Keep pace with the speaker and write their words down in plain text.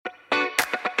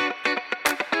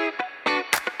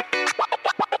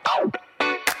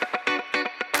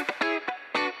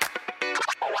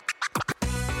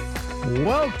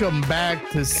Welcome back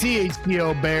to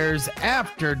CHGO Bears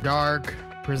After Dark,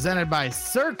 presented by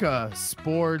Circa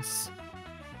Sports.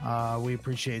 We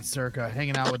appreciate Circa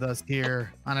hanging out with us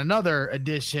here on another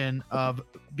edition of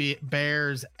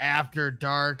Bears After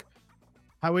Dark.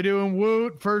 How we doing,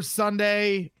 Woot? First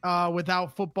Sunday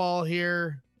without football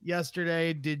here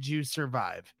yesterday. Did you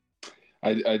survive?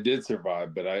 I did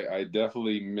survive, but I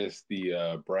definitely missed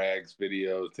the Braggs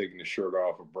video taking the shirt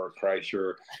off of Bert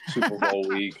Kreischer Super Bowl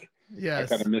week.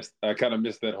 Yes. I kind of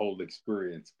missed that whole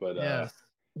experience. But yes.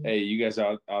 Hey, you guys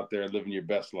out there living your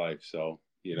best life. So,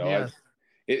 Yes.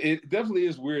 It definitely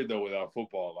is weird though without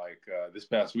football. Like this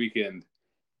past weekend,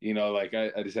 like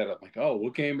I just had like, oh,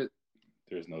 what game?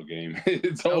 There's no game.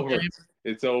 It's No over. game.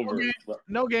 It's over.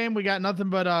 No game. We got nothing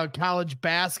but college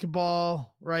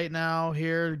basketball right now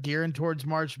here, gearing towards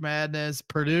March Madness.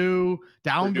 Purdue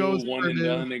goes one Purdue. And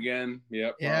done again.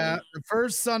 Yep. Yeah, the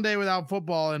first Sunday without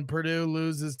football, and Purdue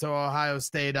loses to Ohio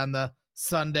State on the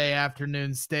Sunday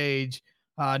afternoon stage.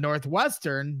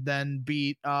 Northwestern then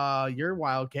beat your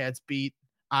Wildcats beat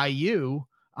IU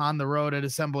on the road at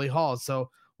Assembly Hall. So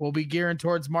we'll be gearing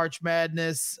towards March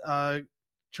Madness,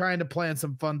 trying to plan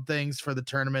some fun things for the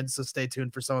tournament. So stay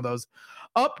tuned for some of those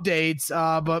updates.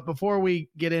 But before we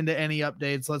get into any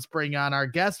updates, let's bring on our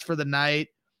guest for the night,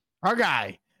 our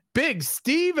guy, Big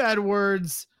Steve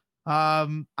Edwards.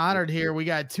 Honored here. We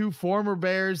got two former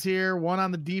Bears here, one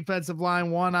on the defensive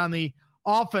line, one on the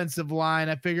offensive line.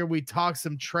 I figured we'd talk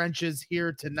some trenches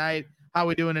here tonight. How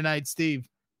we doing tonight, Steve?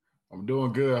 I'm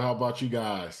doing good. How about you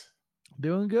guys?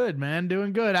 Doing good, man.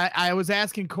 Doing good. I was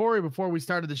asking Corey before we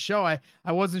started the show. I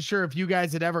wasn't sure if you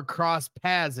guys had ever crossed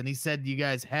paths, and he said you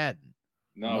guys hadn't.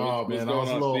 No, man. I was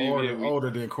a little older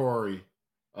than Corey.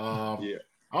 Yeah.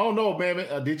 I don't know,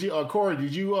 man. Did you, Corey?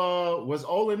 Did you was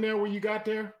Olin there when you got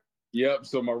there? Yep.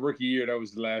 So my rookie year, that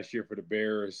was the last year for the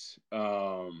Bears.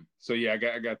 So yeah,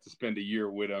 I got to spend a year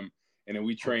with him, and then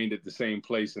we trained at the same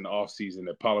place in the off season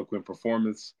at Poliquin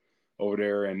Performance over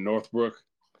there in Northbrook.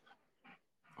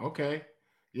 Okay.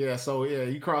 Yeah. So yeah,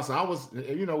 you crossed. I was,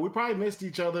 we probably missed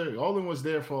each other. Olin was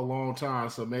there for a long time,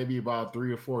 so maybe about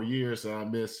 3 or 4 years. I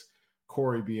miss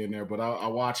Corey being there, but I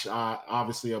watched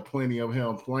obviously plenty of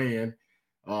him playing,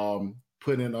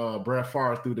 putting Brett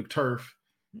Favre through the turf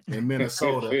in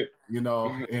Minnesota,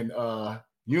 in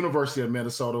University of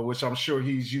Minnesota, which I'm sure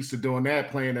he's used to doing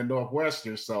that, playing in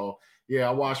Northwestern. So yeah,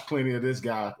 I watched plenty of this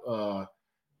guy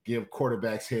give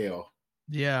quarterbacks hell.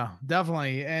 Yeah,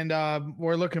 definitely. And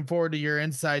we're looking forward to your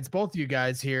insights, both of you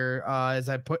guys here, as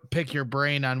I pick your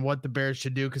brain on what the Bears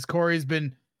should do, because Corey's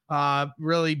been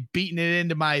really beating it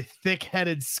into my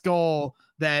thick-headed skull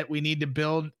that we need to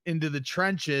build into the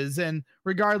trenches. And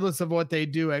regardless of what they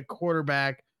do at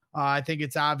quarterback, I think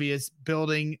it's obvious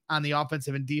building on the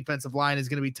offensive and defensive line is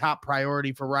going to be top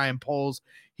priority for Ryan Poles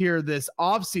here this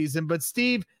offseason. But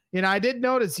Steve, I did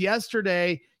notice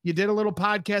yesterday you did a little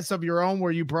podcast of your own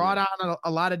where you brought on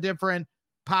a lot of different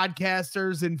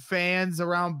podcasters and fans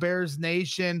around Bears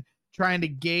Nation, trying to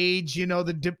gauge,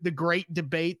 the great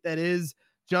debate that is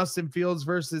Justin Fields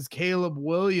versus Caleb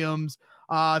Williams.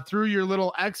 Through your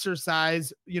little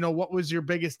exercise, what was your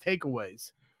biggest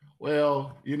takeaways?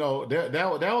 Well,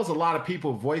 that was a lot of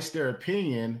people voiced their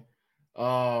opinion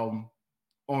on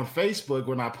Facebook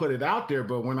when I put it out there.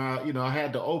 But when I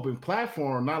had the open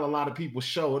platform, not a lot of people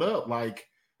showed up like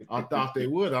I thought they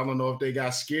would. I don't know if they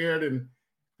got scared and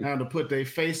had to put their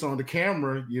face on the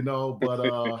camera, but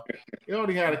they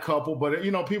only had a couple. But,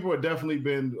 people have definitely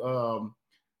been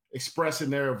expressing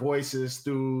their voices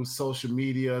through social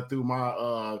media, through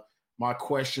my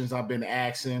questions I've been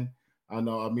asking.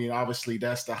 Obviously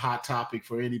that's the hot topic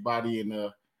for anybody in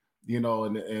the,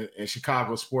 in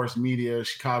Chicago sports media,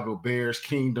 Chicago Bears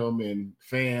kingdom and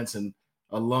fans and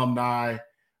alumni.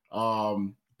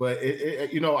 But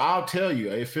I'll tell you,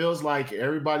 it feels like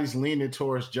everybody's leaning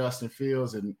towards Justin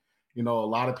Fields, and, a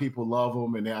lot of people love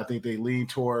him. And I think they lean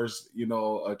towards,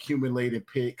 accumulating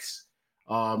picks.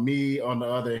 Me, on the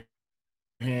other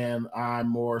hand, I'm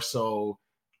more so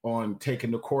on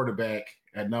taking the quarterback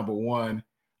at number one.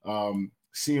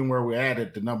 Seeing where we're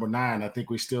at the number 9, I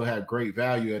think we still have great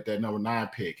value at that number 9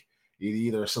 pick. You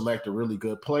either select a really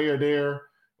good player there,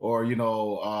 or,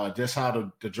 just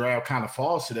how the draft kind of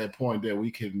falls to that point that we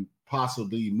can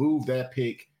possibly move that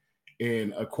pick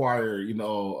and acquire,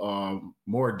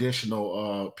 more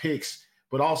additional picks,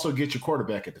 but also get your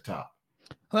quarterback at the top.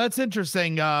 Well, that's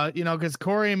interesting, because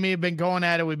Corey and me have been going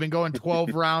at it. We've been going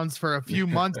 12 rounds for a few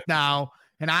months now.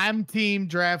 And I'm team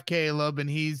draft Caleb, and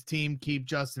he's team keep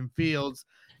Justin Fields.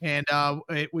 And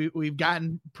we've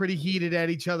gotten pretty heated at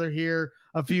each other here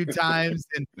a few times.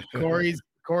 And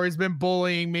Corey's been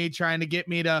bullying me, trying to get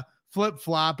me to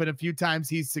flip-flop, and a few times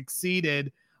he's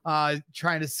succeeded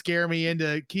trying to scare me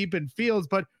into keeping Fields.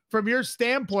 But from your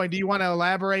standpoint, do you want to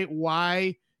elaborate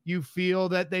why you feel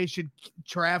that they should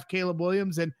draft Caleb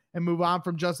Williams and move on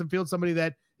from Justin Fields, somebody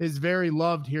that is very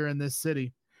loved here in this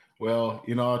city? Well,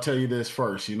 I'll tell you this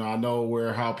first. I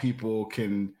know how people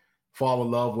can fall in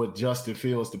love with Justin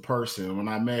Fields, the person. When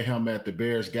I met him at the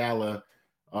Bears Gala,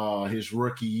 his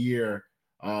rookie year,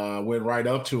 went right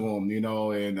up to him,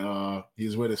 and he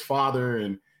was with his father,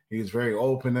 and he was very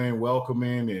open and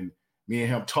welcoming. And me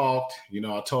and him talked.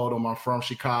 I told him I'm from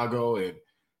Chicago, and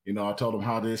I told him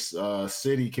how this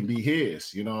city can be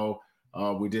his.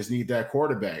 We just need that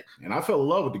quarterback. And I fell in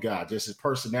love with the guy, just his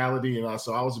personality. And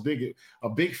so I was a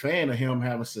big fan of him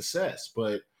having success.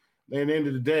 But at the end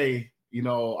of the day,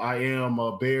 I am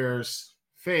a Bears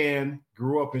fan,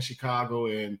 grew up in Chicago,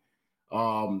 and,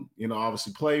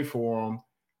 obviously played for him.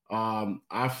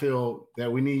 I feel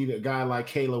that we need a guy like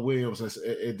Caleb Williams. I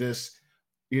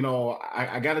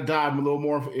got to dive a little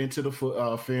more into the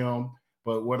film.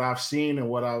 But what I've seen and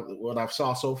what I've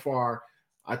saw so far,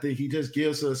 I think he just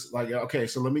gives us okay,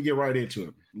 so let me get right into it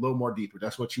a little more deeper.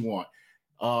 That's what you want.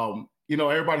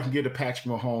 Everybody can get a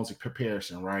Patrick Mahomes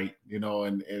comparison, right?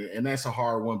 And that's a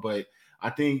hard one, but I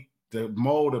think the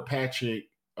mold of Pat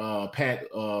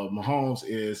Mahomes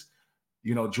is,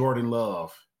 Jordan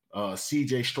Love,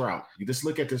 CJ Stroud. You just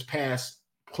look at this past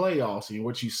playoffs and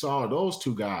what you saw, those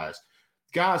two guys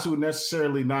who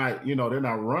necessarily not, they're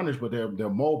not runners, but they're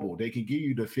mobile. They can give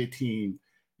you the 15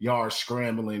 yards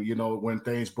scrambling, when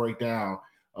things break down,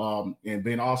 and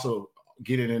then also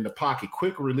get it in the pocket,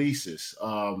 quick releases,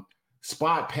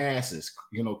 spot passes,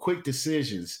 quick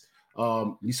decisions.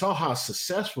 You saw how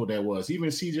successful that was. Even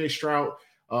CJ Stroud,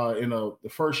 the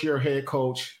first year head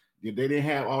coach, they didn't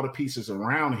have all the pieces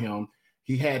around him.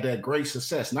 He had that great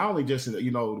success, not only just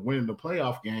winning the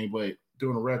playoff game, but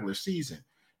during the regular season.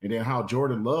 And then how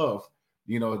Jordan Love,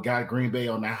 got Green Bay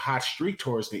on that hot streak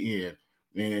towards the end.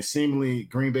 And seemingly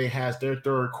Green Bay has their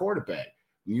third quarterback.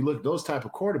 When you look at those type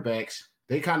of quarterbacks,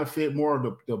 they kind of fit more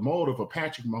of the mold of a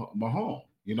Patrick Mahomes,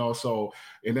 So,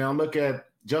 and then I look at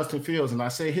Justin Fields and I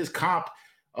say his comp,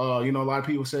 a lot of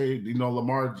people say,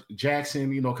 Lamar Jackson,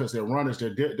 because they're runners,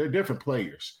 they're different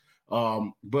players.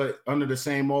 But under the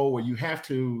same mold where you have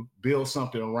to build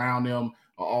something around them,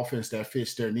 an offense that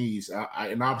fits their needs.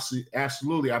 And obviously,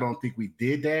 absolutely, I don't think we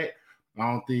did that. I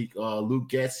don't think Luke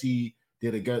Getsy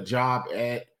did a good job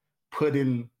at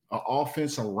putting an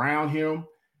offense around him.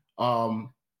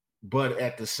 But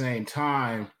at the same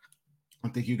time, I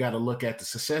think you got to look at the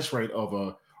success rate of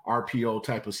a RPO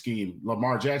type of scheme.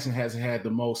 Lamar Jackson hasn't had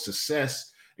the most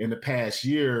success in the past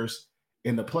years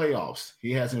in the playoffs.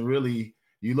 He hasn't really,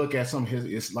 you look at some of his,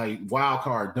 it's like wild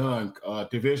card done,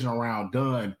 divisional round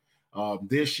done.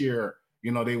 This year,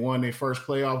 they won their first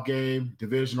playoff game,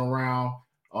 divisional round,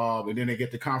 and then they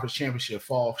get the conference championship,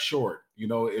 fall short.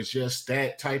 It's just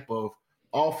that type of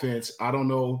offense. I don't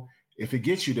know if it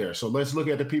gets you there. So let's look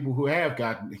at the people who have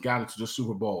gotten into the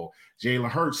Super Bowl.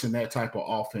 Jalen Hurts in that type of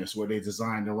offense where they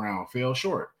designed around, fell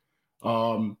short.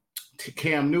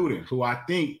 Cam Newton, who I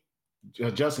think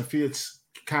Justin Fields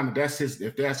kind of, that's his,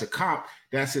 if that's a comp,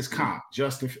 that's his comp,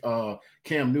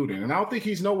 Cam Newton. And I don't think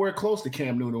he's nowhere close to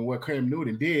Cam Newton, what Cam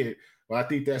Newton did, but I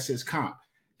think that's his comp.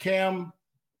 Cam,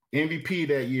 MVP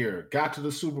that year, got to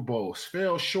the Super Bowl,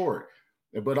 fell short.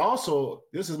 But also,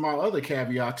 this is my other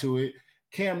caveat to it,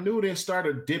 Cam Newton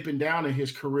started dipping down in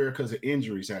his career because of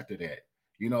injuries after that.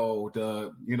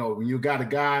 When you got a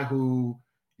guy who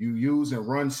you use and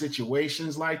run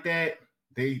situations like that,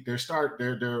 injuries start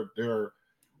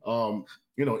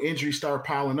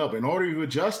piling up. In order to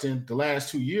adjust in the last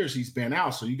 2 years, he's been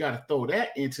out. So you got to throw that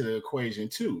into the equation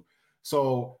too.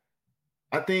 So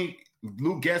I think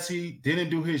Luke Getsy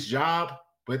didn't do his job,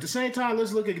 but at the same time,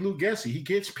 let's look at Luke Getsy. He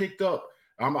gets picked up.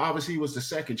 Obviously, he was the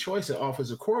second choice at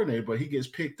offensive coordinator, but he gets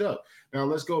picked up. Now,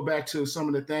 let's go back to some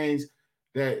of the things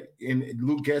that in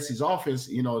Luke Getsy's offense,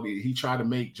 he tried to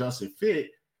make Justin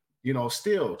fit.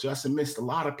 Still, Justin missed a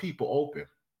lot of people open.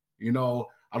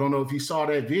 I don't know if you saw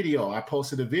that video. I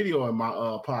posted a video in my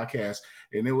podcast,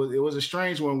 and it was a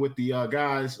strange one with the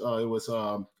guys. It was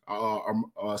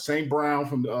St. Brown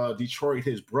from Detroit,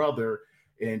 his brother,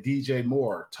 and DJ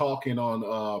Moore talking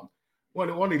on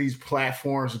one of these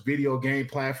platforms, video game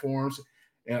platforms.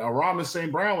 And Aramis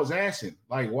St. Brown was asking,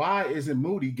 why isn't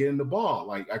Moody getting the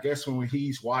ball? I guess when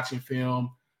he's watching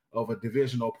film of a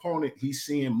divisional opponent, he's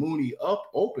seeing Mooney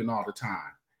open all the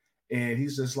time. And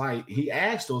he's just he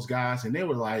asked those guys, and they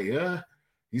were like, yeah.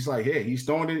 He's like, hey, he's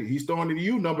throwing it to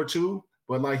you, number two.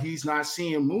 But he's not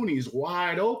seeing Mooney's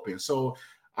wide open. So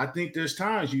I think there's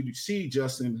times you see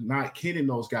Justin not hitting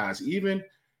those guys. Even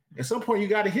at some point you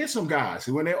got to hit some guys.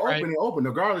 And when they open, they open,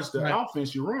 regardless of the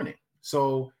offense you're running.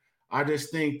 So I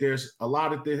just think there's a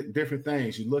lot of different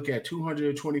things. You look at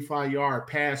 225-yard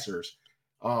passers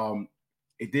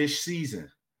this season.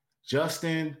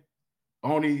 Justin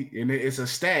only, and it's a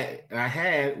stat I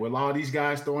had with all these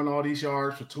guys throwing all these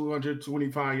yards for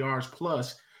 225 yards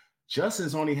plus.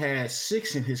 Justin's only had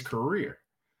 6 in his career.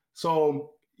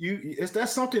 So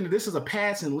that's something. This is a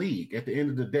passing league at the end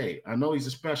of the day. I know he's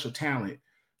a special talent,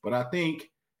 but I think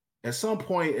at some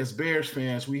point as Bears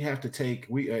fans, we have to take,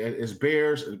 as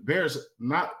Bears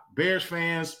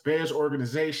fans, Bears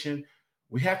organization,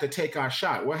 we have to take our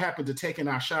shot. What happened to taking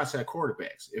our shots at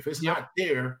quarterbacks? If it's not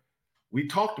there, we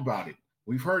talked about it.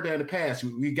 We've heard that in the past.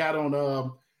 We got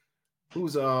on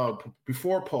who's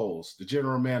before polls, the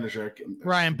general manager,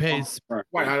 Ryan Pace.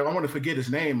 Right, I want to forget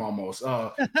his name almost.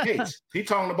 Pace. He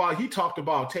talked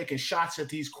about taking shots at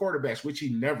these quarterbacks, which he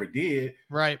never did.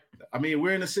 Right. I mean,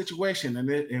 we're in a situation,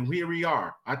 and here we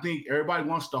are. I think everybody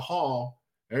wants the haul.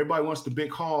 Everybody wants the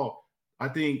big haul. I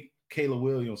think Caleb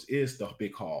Williams is the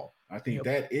big haul. I think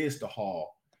that is the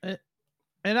haul.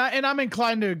 And I'm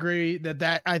inclined to agree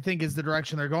that I think is the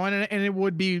direction they're going, and it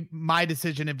would be my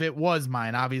decision if it was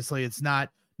mine. Obviously, it's not.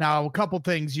 Now, a couple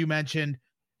things you mentioned,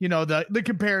 the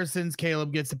comparisons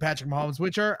Caleb gets to Patrick Mahomes,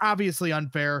 which are obviously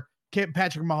unfair.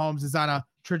 Patrick Mahomes is on a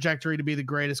trajectory to be the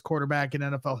greatest quarterback in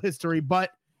NFL history,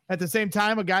 but at the same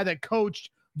time, a guy that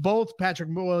coached both Patrick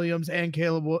Mahomes and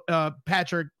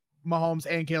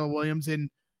Caleb Williams in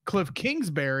Cliff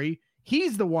Kingsbury,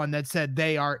 he's the one that said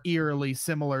they are eerily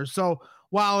similar. So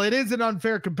while it is an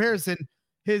unfair comparison,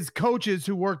 his coaches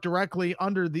who work directly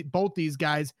under both these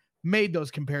guys made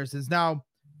those comparisons. Now,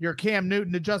 your Cam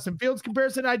Newton to Justin Fields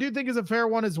comparison, I do think is a fair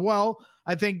one as well.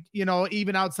 I think,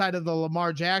 even outside of the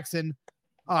Lamar Jackson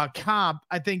comp,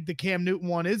 I think the Cam Newton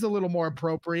one is a little more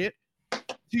appropriate.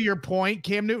 To your point,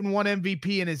 Cam Newton won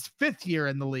MVP in his 5th year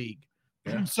in the league.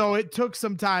 Yeah. So it took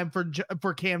some time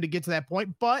for Cam to get to that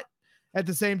point. But at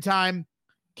the same time,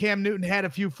 Cam Newton had a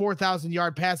few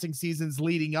 4,000-yard passing seasons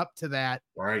leading up to that.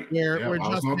 Right. Where I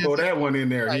was going to throw that one in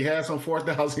there. Right. He had some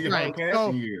 4,000-yard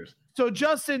passing years. So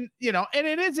Justin, and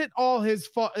it isn't all his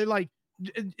fault. Like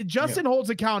Justin holds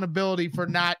accountability for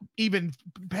not even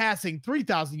passing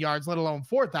 3,000 yards, let alone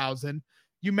 4,000.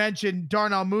 You mentioned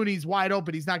Darnell Mooney's wide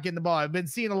open. He's not getting the ball. I've been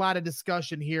seeing a lot of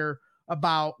discussion here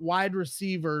about wide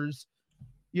receivers,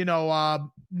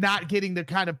 not getting the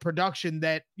kind of production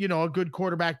that, a good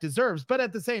quarterback deserves. But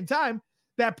at the same time,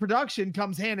 that production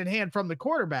comes hand in hand from the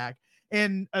quarterback.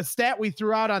 And a stat we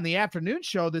threw out on the afternoon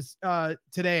show this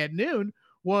today at noon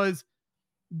was,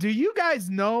 do you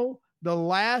guys know the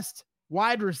last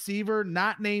wide receiver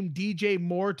not named DJ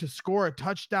Moore to score a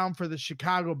touchdown for the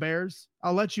Chicago Bears?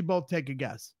 I'll let you both take a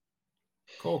guess.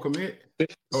 Cole Kmet.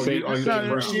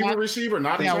 Receiver,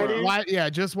 not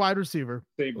just wide receiver.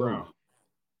 St. Brown.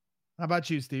 How about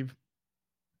you, Steve?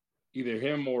 Either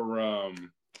him or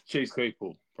Chase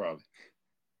Claypool, probably.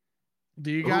 Do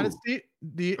you got it,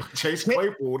 Steve? Chase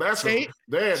Claypool. That's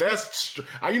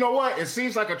you know what? It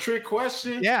seems like a trick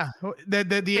question. Yeah.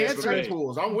 The answer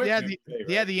is I'm with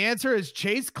you. The answer is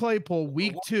Chase Claypool,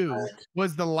 week 2,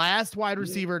 was the last wide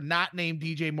receiver not named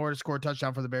DJ Moore to score a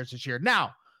touchdown for the Bears this year.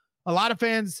 Now, a lot of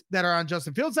fans that are on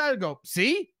Justin Fields' side go,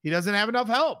 see, he doesn't have enough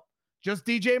help. Just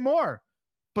DJ Moore.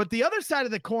 But the other side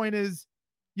of the coin is,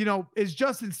 is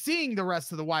Justin seeing the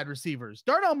rest of the wide receivers.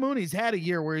 Darnell Mooney's had a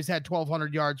year where he's had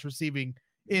 1,200 yards receiving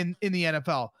in the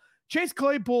NFL. Chase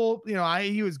Claypool,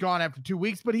 he was gone after 2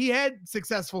 weeks, but he had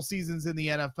successful seasons in the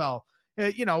NFL.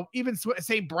 Even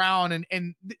St. Brown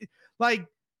and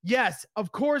yes,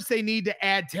 of course they need to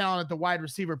add talent at the wide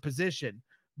receiver position,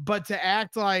 but to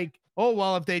act like, oh,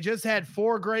 well, if they just had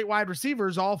 4 great wide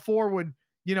receivers, all 4 would,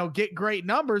 get great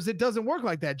numbers. It doesn't work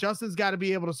like that. Justin's got to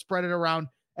be able to spread it around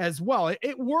as well.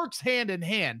 It works hand in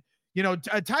hand.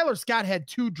 Tyler Scott had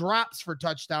 2 drops for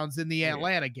touchdowns in the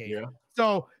Atlanta game. Yeah.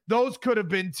 So those could have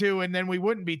been 2, and then we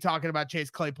wouldn't be talking about Chase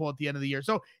Claypool at the end of the year.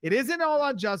 So it isn't all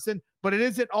on Justin, but it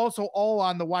isn't also all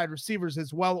on the wide receivers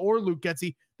as well, or Luke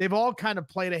Getsy. They've all kind of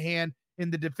played a hand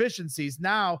in the deficiencies.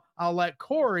 Now I'll let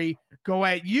Corey go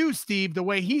at you, Steve, the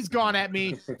way he's gone at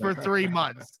me for 3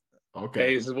 months. Okay.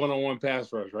 Hey, this is one-on-one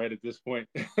pass rush, right? At this point.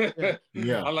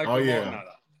 Yeah. I like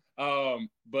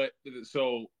But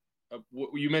so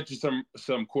you mentioned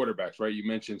some quarterbacks, right? You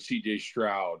mentioned CJ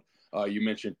Stroud. You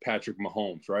mentioned Patrick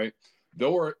Mahomes, right?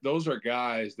 Those are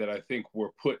guys that I think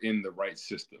were put in the right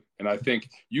system. And I think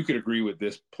you could agree with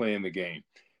this playing the game.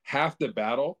 Half the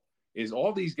battle is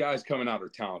all these guys coming out are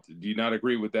talented. Do you not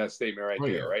agree with that statement right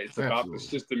there, right? It's about the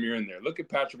system you're in there. Look at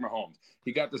Patrick Mahomes.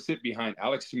 He got to sit behind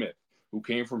Alex Smith, who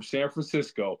came from San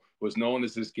Francisco, was known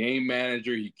as this game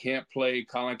manager. He can't play.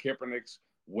 Colin Kaepernick's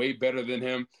way better than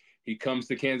him. He comes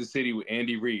to Kansas City with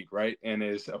Andy Reid, right? And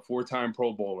is a 4-time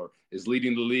Pro Bowler, is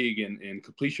leading the league in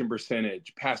completion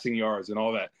percentage, passing yards, and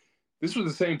all that. This was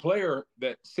the same player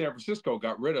that San Francisco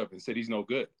got rid of and said he's no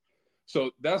good.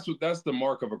 So that's the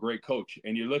mark of a great coach.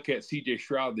 And you look at C.J.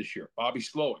 Stroud this year, Bobby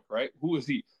Slowick, right? Who is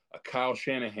he? A Kyle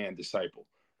Shanahan disciple,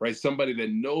 right? Somebody that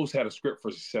knows how to script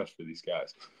for success for these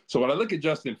guys. So when I look at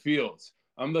Justin Fields,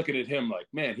 I'm looking at him like,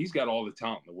 man, he's got all the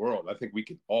talent in the world. I think we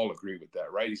can all agree with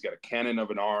that, right? He's got a cannon of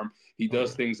an arm. He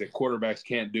does things that quarterbacks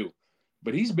can't do.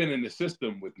 But he's been in the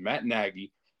system with Matt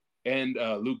Nagy and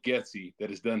Luke Getsy that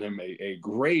has done him a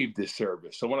grave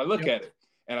disservice. So when I look at it,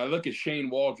 and I look at Shane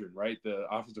Waldron, right, the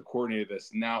offensive coordinator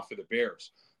that's now for the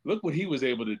Bears, look what he was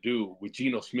able to do with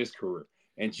Geno Smith's career.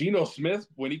 And Geno Smith,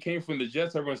 when he came from the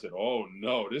Jets, everyone said, oh,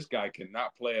 no, this guy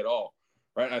cannot play at all,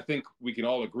 right? I think we can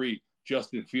all agree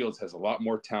Justin Fields has a lot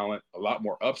more talent, a lot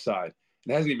more upside,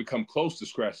 and hasn't even come close to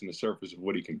scratching the surface of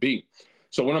what he can be.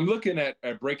 So when I'm looking at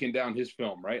breaking down his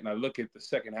film, right, and I look at the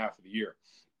second half of the year,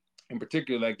 in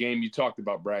particular that game you talked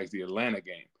about, Braggs, the Atlanta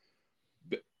game,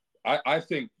 I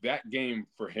think that game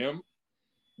for him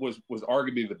was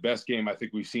arguably the best game I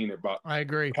think we've seen about I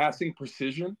agree. Passing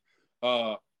precision,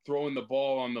 throwing the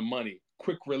ball on the money,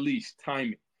 quick release,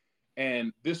 timing.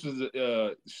 And this was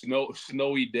a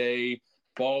snowy day.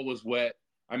 Ball was wet.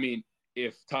 I mean,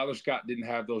 if Tyler Scott didn't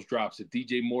have those drops, if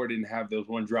DJ Moore didn't have those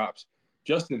 1 drops,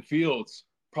 Justin Fields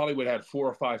probably would have had 4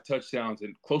 or 5 touchdowns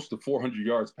and close to 400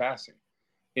 yards passing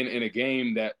in a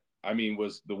game that, I mean,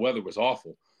 the weather was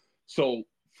awful. So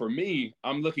for me,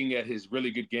 I'm looking at his really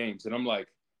good games, and I'm like,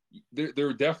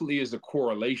 there definitely is a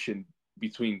correlation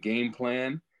between game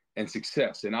plan and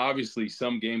success. And obviously,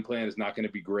 some game plan is not going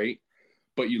to be great,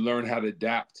 but you learn how to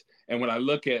adapt. And when I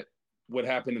look at what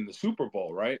happened in the Super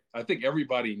Bowl, right, I think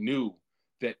everybody knew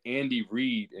that Andy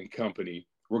Reid and company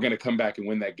were going to come back and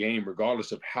win that game,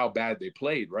 regardless of how bad they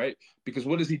played, right? Because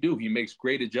what does he do? He makes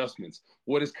great adjustments.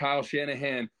 What has Kyle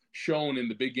Shanahan shown in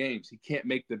the big games? He can't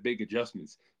make the big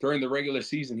adjustments. During the regular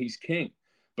season, he's king.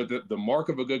 But the mark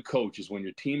of a good coach is when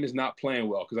your team is not playing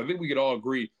well. Because I think we could all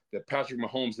agree that Patrick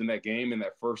Mahomes in that game, in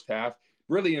that first half,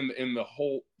 really in the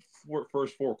whole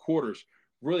first 4 quarters,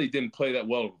 really didn't play that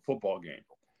well of a football game.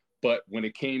 But when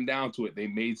it came down to it, they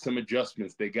made some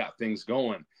adjustments. They got things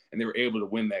going, and they were able to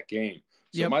win that game.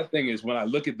 So my thing is, when I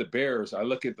look at the Bears, I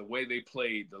look at the way they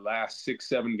played the last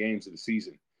 6-7 games of the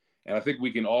season. And I think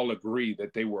we can all agree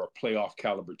that they were a playoff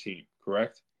caliber team,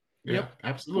 correct? Yeah,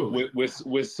 absolutely.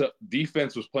 With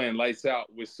defense was playing lights out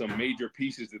with some major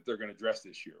pieces that they're going to address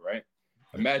this year, right?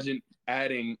 Imagine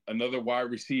adding another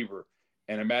wide receiver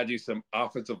and imagine some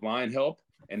offensive line help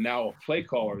and now a play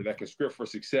caller that can script for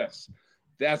success.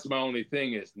 That's my only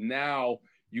thing is now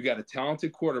you got a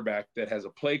talented quarterback that has a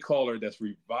play caller that's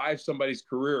revived somebody's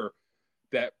career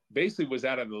that basically was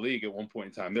out of the league at one point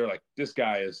in time. They're like, this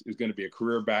guy is going to be a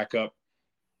career backup.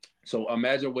 So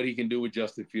imagine what he can do with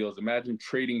Justin Fields. Imagine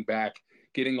trading back,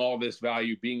 getting all this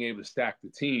value, being able to stack the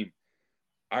team.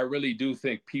 I really do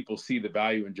think people see the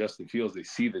value in Justin Fields. They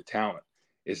see the talent.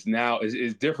 It's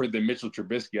different than Mitchell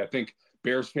Trubisky. I think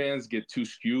Bears fans get too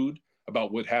skewed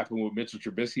about what happened with Mitchell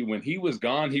Trubisky. When he was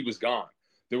gone, he was gone.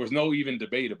 There was no even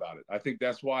debate about it. I think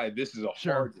that's why this is a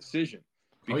hard decision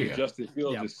because Justin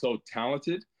Fields is so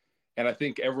talented. And I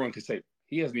think everyone can say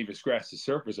he hasn't even scratched the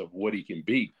surface of what he can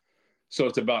be. So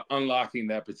it's about unlocking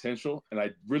that potential. And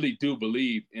I really do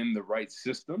believe in the right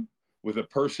system with a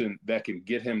person that can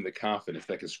get him the confidence,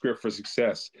 that can script for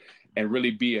success and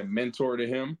really be a mentor to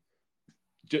him.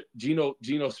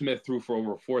 Geno Smith threw for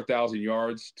over 4,000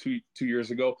 yards two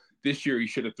years ago. This year, he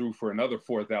should have threw for another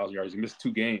 4,000 yards. He missed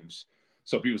 2 games.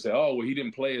 So people say, oh, well, he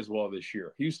didn't play as well this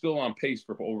year. He was still on pace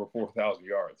for over 4,000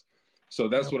 yards. So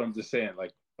that's what I'm just saying.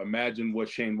 Like, imagine what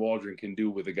Shane Waldron can do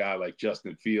with a guy like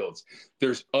Justin Fields.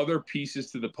 There's other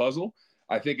pieces to the puzzle.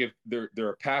 I think if they're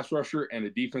a pass rusher and a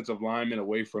defensive lineman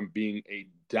away from being a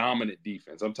dominant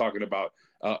defense. I'm talking about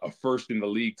a first in the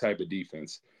league type of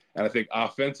defense. And I think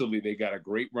offensively, they got a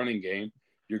great running game.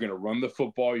 You're going to run the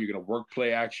football. You're going to work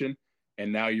play action.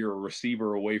 And now you're a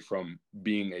receiver away from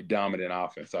being a dominant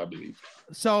offense, I believe.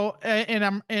 So,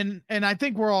 and I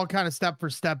think we're all kind of step for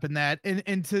step in that.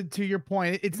 And to your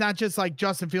point, it's not just like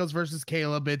Justin Fields versus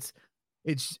Caleb. It's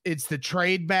the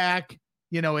trade back,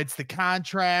 it's the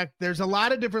contract. There's a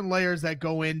lot of different layers that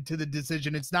go into the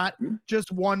decision. It's not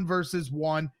just one versus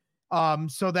one.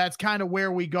 So that's kind of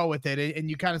where we go with it. And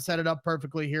you kind of set it up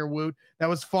perfectly here, Woot. That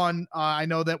was fun. I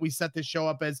know that we set this show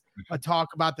up as a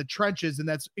talk about the trenches, and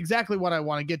that's exactly what I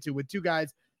want to get to with 2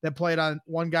 guys that played on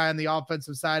one guy on the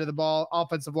offensive side of the ball,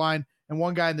 offensive line, and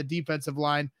one guy on the defensive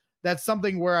line. That's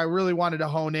something where I really wanted to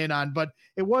hone in on. But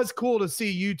it was cool to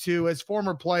see you two as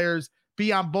former players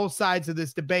be on both sides of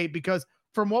this debate, because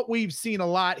from what we've seen a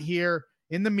lot here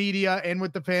in the media and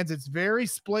with the fans, it's very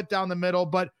split down the middle.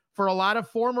 But for a lot of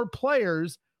former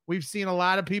players, we've seen a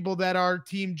lot of people that are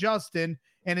Team Justin,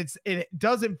 and it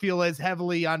doesn't feel as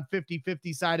heavily on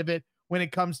 50-50 side of it when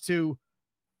it comes to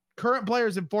current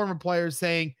players and former players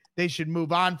saying they should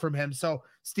move on from him. So,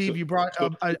 Steve, you brought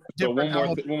a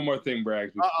different. One more thing,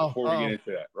 Braggs, before we get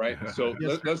into that, right? So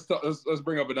Yes, let's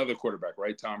bring up another quarterback,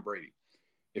 right? Tom Brady.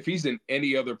 If he's in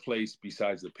any other place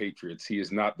besides the Patriots, he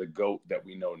is not the GOAT that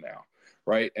we know now,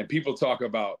 right? And people talk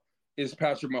about, is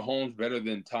Patrick Mahomes better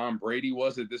than Tom Brady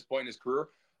was at this point in his career?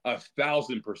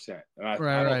 1,000%. And I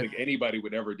don't think anybody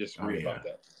would ever disagree about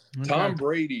that. Okay. Tom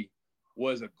Brady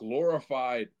was a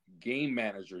glorified game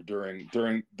manager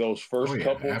during those first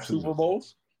couple of Super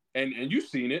Bowls. And you've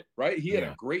seen it, right? He had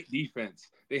a great defense.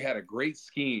 They had a great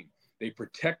scheme. They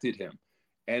protected him.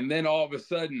 And then all of a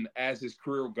sudden, as his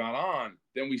career got on,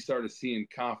 then we started seeing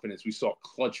confidence. We saw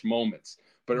clutch moments.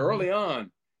 But early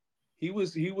on, he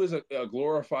was a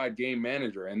glorified game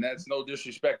manager, and that's no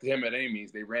disrespect to him at any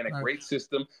means. They ran a great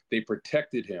system. They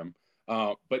protected him.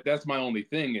 But that's my only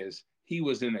thing is he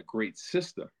was in a great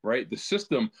system, right? The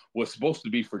system was supposed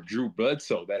to be for Drew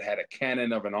Bledsoe that had a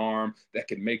cannon of an arm that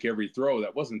could make every throw.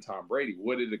 That wasn't Tom Brady.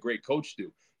 What did a great coach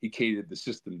do? He catered the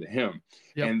system to him.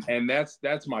 Yep. And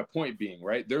that's my point being,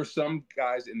 right? There's some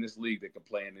guys in this league that can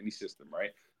play in any system,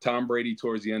 right? Tom Brady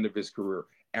towards the end of his career.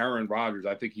 Aaron Rodgers,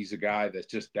 I think he's a guy that's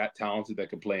just that talented that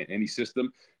can play in any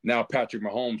system. Now Patrick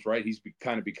Mahomes, right? He's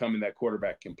kind of becoming that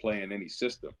quarterback can play in any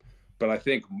system. But I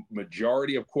think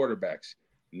majority of quarterbacks,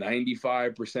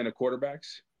 95% of quarterbacks,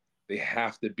 they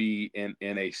have to be in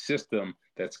a system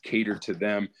that's catered to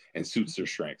them and suits their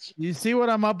strengths. You see what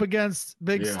I'm up against,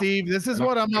 Big Steve? This is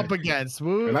what I'm up against.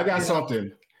 Woo. And I got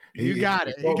something. You got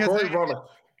it.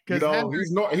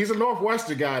 He's a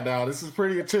Northwestern guy now. This is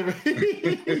pretty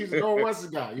intimidating. He's a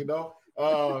Northwestern guy,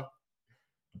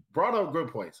 Brought up good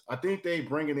points. I think they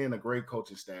bringing in a great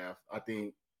coaching staff. I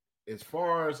think as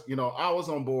far as, I was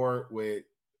on board with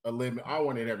a limit. I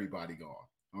wanted everybody gone.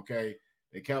 Okay.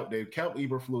 They kept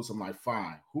Eberflus. I'm like,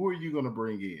 fine. Who are you going to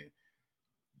bring in?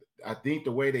 I think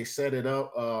the way they set it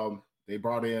up, they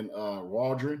brought in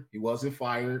Waldron. He wasn't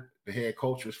fired. The head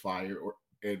coach was fired.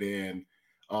 And then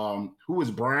who was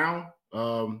Brown?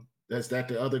 That's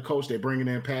the other coach they're bringing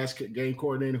in, pass game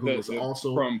coordinator, who was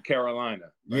also from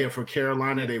Carolina. Right? Yeah, from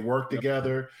Carolina. Yeah. They worked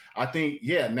together. I think,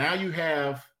 now you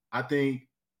have, I think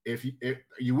if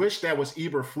you wish that was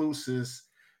Eberflus's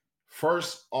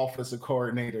first offensive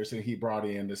coordinators and he brought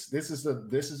in this is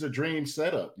a dream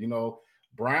setup.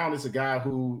 Brown is a guy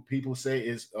who people say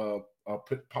is a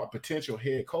potential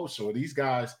head coach. So these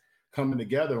guys coming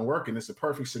together and working, it's a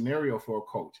perfect scenario for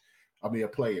a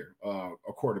player, a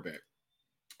quarterback.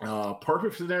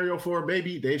 Perfect scenario for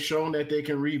maybe they've shown that they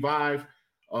can revive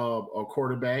a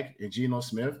quarterback in Geno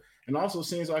Smith, and also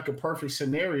seems like a perfect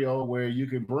scenario where you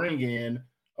can bring in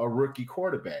a rookie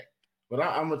quarterback. But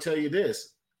I'm gonna tell you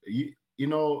this.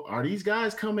 Are these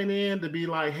guys coming in to be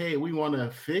like, hey, we want to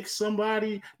fix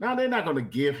somebody? Now, they're not going to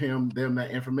give them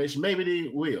that information. Maybe they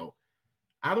will.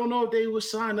 I don't know if they would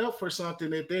sign up for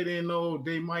something that they didn't know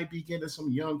they might be getting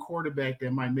some young quarterback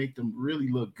that might make them really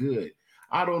look good.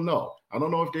 I don't know. I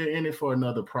don't know if they're in it for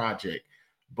another project.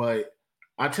 But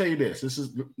I tell you this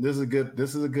is a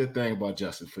good thing about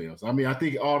Justin Fields. I mean, I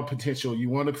think all the potential you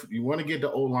want to get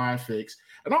the O-line fixed.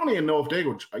 And I don't even know if they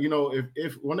would,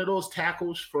 if one of those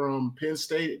tackles from Penn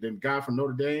State, the guy from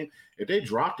Notre Dame, if they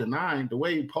dropped a 9, the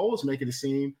way Poe's making it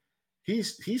seem,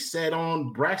 he's set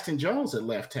on Braxton Jones at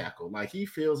left tackle. Like he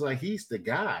feels like he's the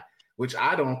guy, which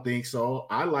I don't think so.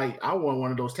 I want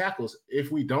one of those tackles.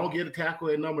 If we don't get a tackle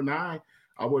at number 9,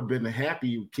 I would have been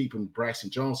happy keeping Braxton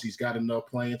Jones. He's got enough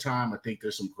playing time. I think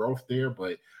there's some growth there,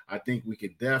 but I think we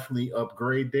could definitely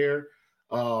upgrade there.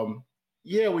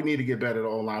 We need to get better at the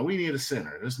O-line. We need a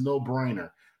center. There's no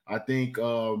brainer. I think,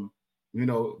 Tevin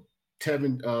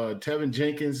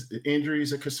Jenkins injury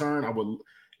is a concern.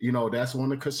 That's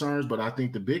one of the concerns, but I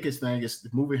think the biggest thing is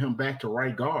moving him back to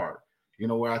right guard,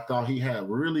 where I thought he had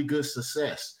really good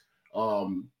success,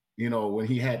 when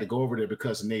he had to go over there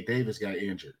because Nate Davis got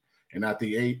injured. And I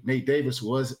think Nate Davis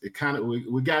was kind of,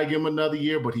 we got to give him another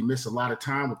year, but he missed a lot of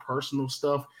time with personal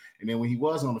stuff. And then when he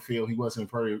was on the field, he wasn't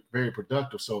very, very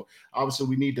productive. So obviously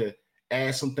we need to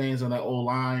add some things on that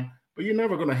O-line, but you're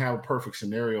never going to have a perfect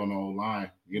scenario on the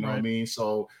O-line. You know what I mean?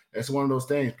 So that's one of those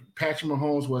things. Patrick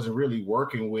Mahomes wasn't really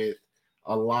working with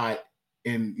a lot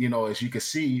in, as you can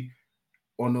see,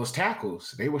 on those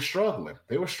tackles. They were struggling.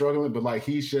 But like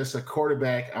he's just a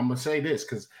quarterback. I'm gonna say this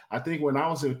because I think when I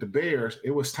was with the Bears,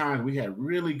 it was times we had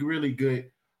really, really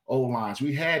good O lines.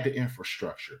 We had the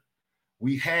infrastructure.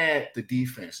 We had the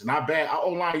defense. And our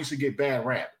O line used to get bad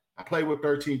rap. I played with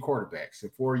 13 quarterbacks in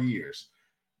 4 years.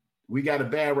 We got a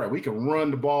bad rap. We can run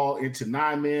the ball into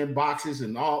 9-man boxes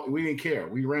and all. We didn't care.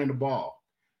 We ran the ball.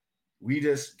 We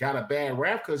just got a bad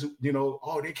rap because,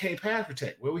 they can't pass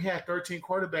protect. Well, we had 13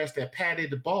 quarterbacks that patted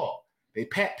the ball. They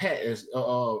pat, as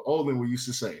Olin we used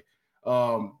to say.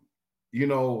 The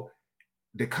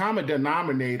common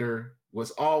denominator was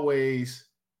always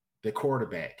the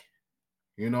quarterback.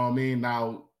 You know what I mean?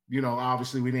 Now,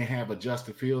 obviously we didn't have a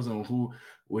Justin Fields on who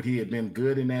would he have been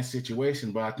good in that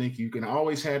situation, but I think you can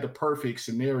always have the perfect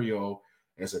scenario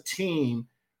as a team,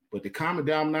 but the common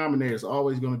denominator is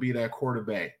always going to be that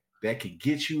quarterback that can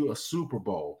get you a Super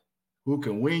Bowl, who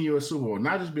can win you a Super Bowl,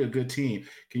 not just be a good team.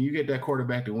 Can you get that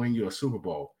quarterback to win you a Super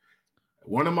Bowl?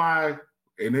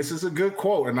 And this is a good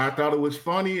quote, and I thought it was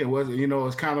funny. It was,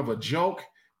 it's kind of a joke.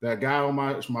 That guy on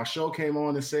my show came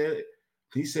on and said it.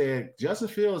 He said, Justin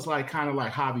Fields is kind of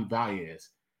like Javi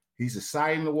Baez. He's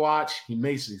exciting to watch. He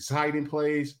makes exciting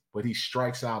plays, but he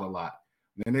strikes out a lot.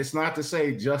 And it's not to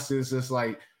say Justin's just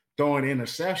like throwing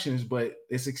interceptions, but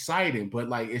it's exciting. But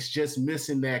it's just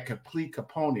missing that complete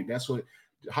component. That's what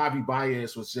Javi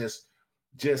Baez was just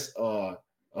a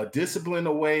discipline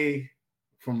away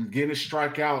from getting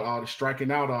striking out all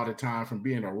the time, from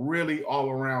being a really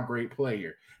all-around great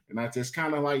player. And that's just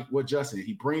kind of like what Justin,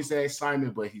 he brings that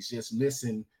excitement, but he's just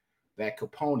missing that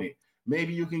component.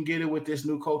 Maybe you can get it with this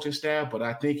new coaching staff, but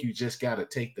I think you just got to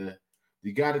take the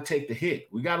hit.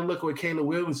 We got to look at what Caleb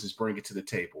Williams is bringing to the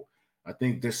table. I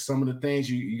think there's some of the things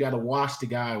you got to watch the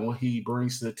guy and what he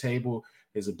brings to the table,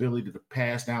 his ability to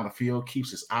pass down the field,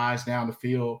 keeps his eyes down the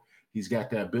field. He's got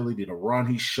the ability to run.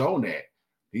 He's shown that.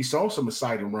 He's shown some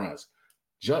exciting runs.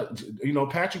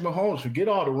 Patrick Mahomes, forget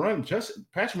all the run.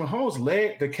 Patrick Mahomes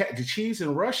led the Chiefs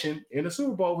in rushing in the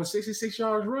Super Bowl with 66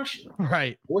 yards rushing.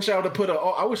 Right. I wish I would have put an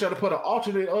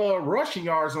alternate rushing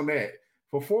yards on that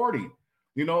for 40.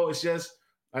 It's just,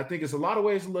 I think it's a lot of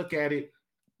ways to look at it.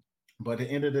 But at the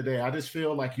end of the day, I just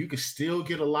feel like you can still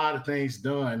get a lot of things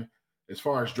done as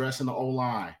far as dressing the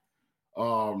O-line.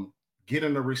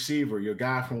 Getting a receiver, your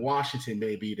guy from Washington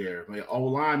may be there.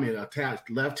 O-lineman,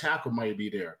 left tackle might be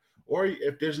there. Or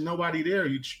if there's nobody there,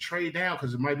 you trade down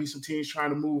because there might be some teams trying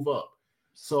to move up.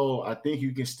 So I think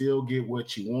you can still get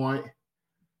what you want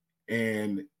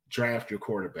and draft your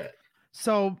quarterback.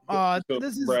 So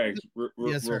this is Braggs,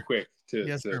 real quick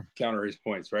to counter his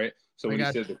points, right? So when he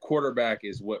said the quarterback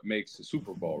is what makes the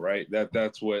Super Bowl, right?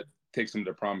 That's what takes him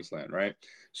to promised land, right?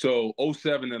 So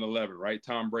 07 and 11, right?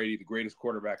 Tom Brady, the greatest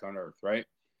quarterback on earth, right?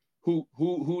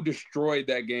 Who destroyed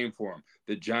that game for him?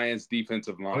 The Giants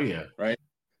defensive line. Oh yeah, right?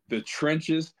 The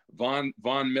trenches, Von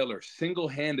Miller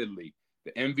single-handedly,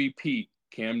 the MVP,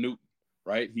 Cam Newton,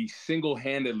 right? He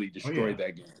single-handedly destroyed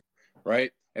that game,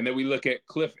 right? And then we look at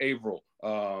Cliff Averill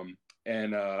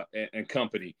and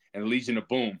company and Legion of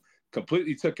Boom,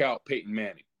 completely took out Peyton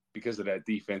Manning because of that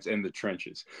defense and the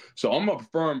trenches. So I'm a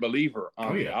firm believer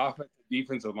on the offensive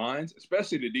defensive lines,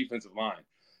 especially the defensive line.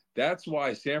 That's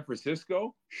why San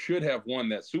Francisco should have won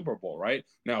that Super Bowl, right?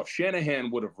 Now, if Shanahan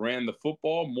would have ran the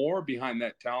football more behind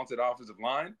that talented offensive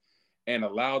line and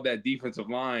allowed that defensive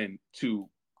line to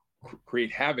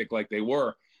create havoc like they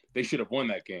were, they should have won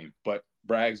that game. But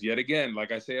Braggs, yet again,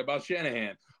 like I say about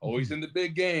Shanahan, always in the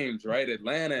big games, right?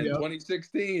 Atlanta in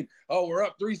 2016, we're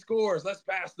up 3 scores. Let's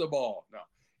pass the ball. No,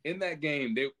 in that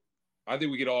game, I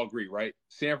think we could all agree, right?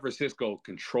 San Francisco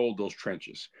controlled those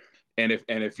trenches. And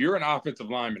if you're an offensive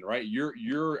lineman, right, you're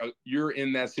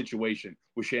in that situation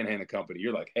with Shanahan and company.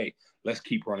 You're like, hey, let's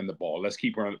keep running the ball. Let's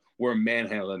keep running. We're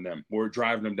manhandling them. We're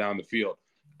driving them down the field.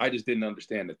 I just didn't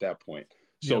understand at that point.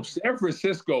 So San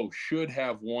Francisco should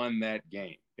have won that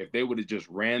game if they would have just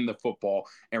ran the football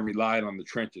and relied on the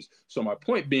trenches. So my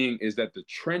point being is that the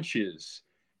trenches,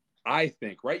 I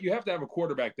think, right, you have to have a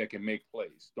quarterback that can make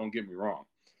plays. Don't get me wrong.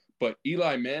 But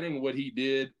Eli Manning, what he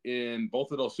did in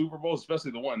both of those Super Bowls,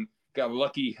 especially the one, got a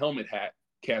lucky helmet hat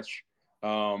catch.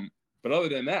 But other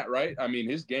than that, right, I mean,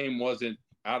 his game wasn't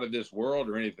out of this world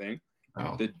or anything.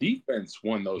 Oh. The defense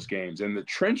won those games, and the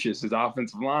trenches, his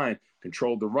offensive line,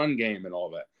 controlled the run game and all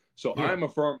that. So I'm a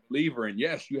firm believer in,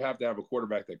 yes, you have to have a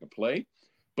quarterback that can play,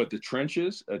 but the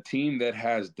trenches, a team that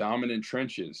has dominant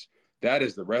trenches, that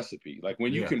is the recipe. Like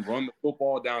when you can run the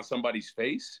football down somebody's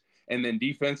face, and then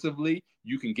defensively,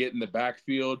 you can get in the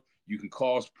backfield, you can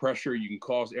cause pressure, you can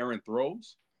cause errant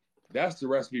throws. That's the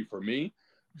recipe for me.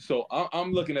 So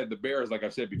I'm looking at the Bears, like I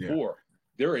said before.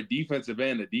 they're a defensive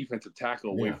end, a defensive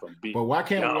tackle away from being. But why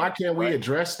can't we right?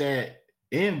 address that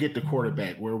and get the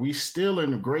quarterback where we still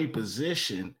in a great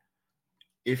position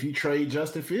if you trade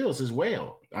Justin Fields as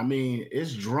well? I mean,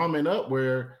 it's drumming up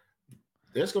where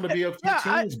there's going to be a few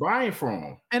teams buying from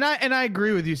him. And I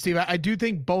agree with you, Steve. I do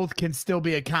think both can still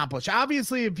be accomplished.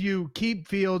 Obviously, if you keep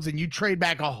Fields and you trade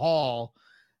back a Hall,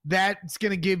 that's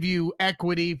going to give you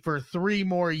equity for 3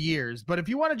 more years. But if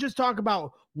you want to just talk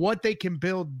about what they can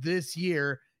build this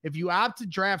year, if you opt to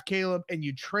draft Caleb and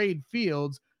you trade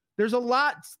Fields, there's a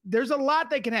lot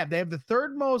they can have. They have the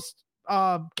 3rd most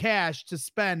cash to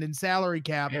spend in salary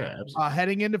cap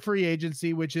heading into free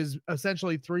agency, which is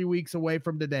essentially 3 weeks away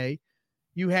from today.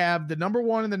 You have the number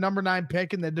 1 and the number 9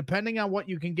 pick, and then depending on what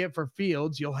you can get for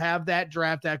Fields, you'll have that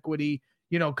draft equity,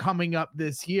 coming up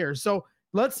this year. So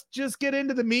let's just get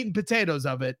into the meat and potatoes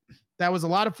of it. That was a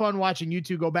lot of fun watching you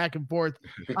two go back and forth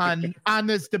on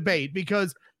this debate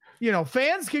because,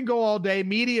 fans can go all day,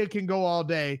 media can go all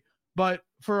day, but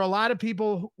for a lot of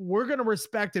people, we're going to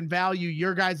respect and value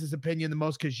your guys' opinion the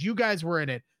most because you guys were in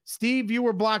it. Steve, you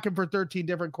were blocking for 13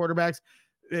 different quarterbacks.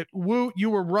 Woot, you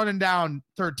were running down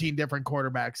 13 different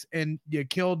quarterbacks and you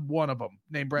killed one of them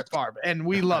named Brett Favre, and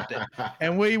we loved it.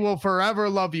 And we will forever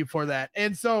love you for that.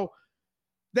 And so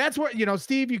that's where,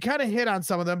 Steve, you kind of hit on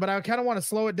some of them, but I kind of want to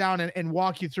slow it down and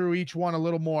walk you through each one a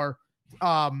little more.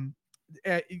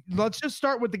 Let's just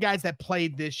start with the guys that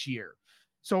played this year.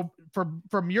 So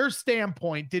from your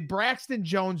standpoint, did Braxton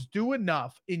Jones do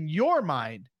enough in your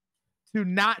mind to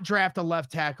not draft a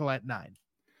left tackle at 9?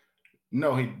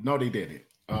 No, they didn't.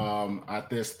 I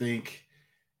just think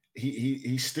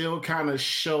he still kind of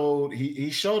showed he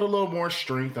showed a little more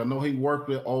strength. I know he worked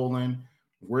with Olin,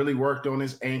 really worked on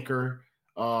his anchor.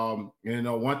 One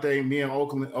thing, me and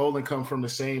Olin come from the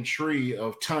same tree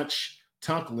of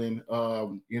Tunklin,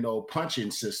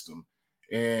 punching system.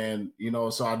 And,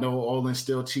 so I know Olin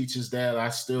still teaches that. I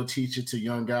still teach it to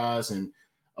young guys. And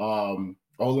Olin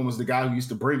was the guy who used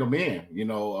to bring them in,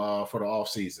 for the off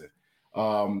season.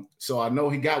 So I know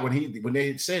he got when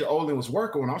they said Olin was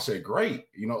working, I said, great,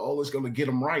 Olin's going to get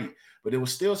him right. But there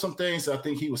was still some things I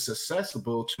think he was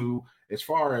susceptible to as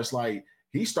far as like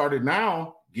he started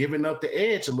now giving up the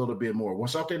edge a little bit more.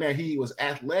 Was something that he was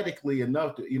athletically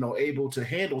enough to, able to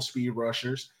handle speed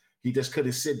rushers. He just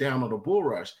couldn't sit down on the bull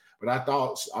rush. But I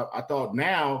thought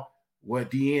now what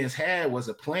DNs had was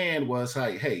a plan was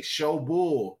like, hey, show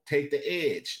bull, take the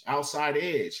edge, outside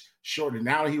edge, shorten.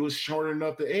 Now he was shortening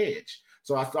up the edge.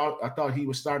 So I thought he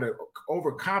would start to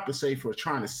overcompensate for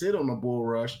trying to sit on the bull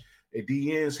rush. And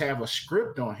DNs have a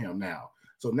script on him now.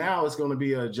 So now it's going to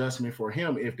be an adjustment for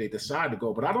him if they decide to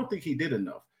go. But I don't think he did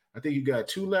enough. I think you got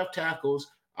 2 left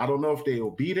tackles. I don't know if they will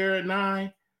be there at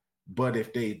 9, but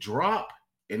if they drop,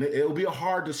 and it'll be a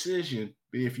hard decision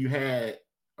if you had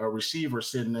a receiver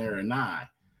sitting there at 9.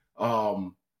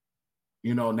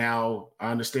 Now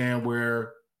I understand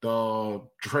where the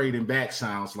trading back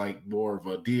sounds like more of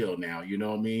a deal now. You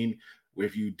know what I mean?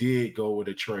 If you did go with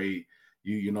a trade,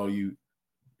 you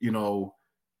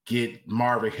get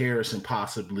Marvin Harrison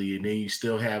possibly, and then you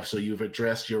still have, so you've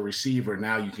addressed your receiver.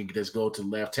 Now you can just go to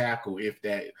left tackle if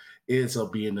that ends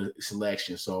up being the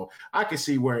selection. So I can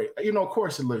see where, of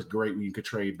course it looks great when you could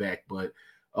trade back, but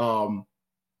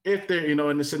if they're,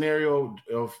 in the scenario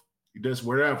of just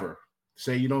wherever,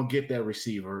 say you don't get that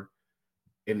receiver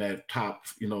in that top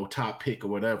pick or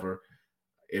whatever,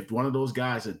 if one of those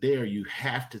guys are there, you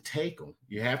have to take them.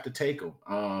 Do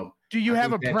you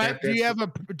have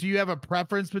a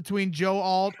preference between Joe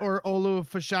Alt or Olu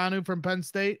Fashanu from Penn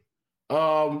State?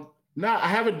 No, I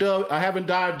haven't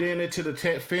dived into the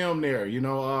film there.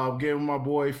 Giving my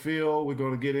boy Phil, we're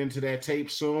going to get into that tape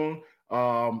soon.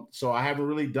 So I haven't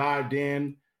really dived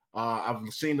in. I've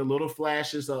seen the little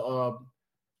flashes of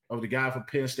the guy from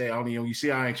Penn State. You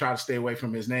see, I ain't trying to stay away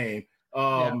from his name.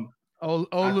 Olu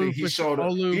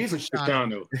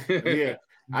Fashanu. Yeah,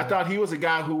 I thought he was a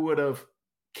guy who would have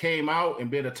came out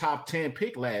and been a top 10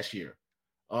 pick last year.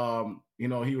 He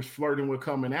was flirting with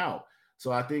coming out.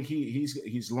 So I think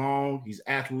he's long, he's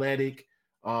athletic.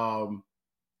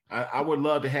 I would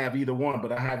love to have either one,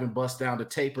 but I haven't bust down the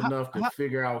tape enough to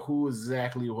figure out who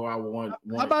I want.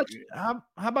 How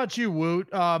about you, Woot?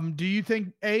 Do you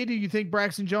think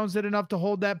Braxton Jones did enough to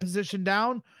hold that position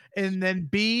down? And then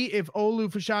B, if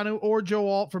Olu Fashanu or Joe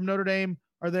Alt from Notre Dame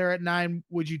are there at 9,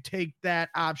 would you take that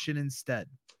option instead?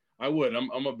 I would.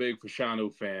 I'm a big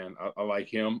Fashanu fan. I like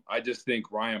him. I just think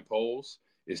Ryan Poles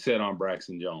is set on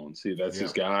Braxton Jones. See, that's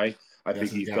his guy. I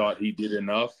think he thought he did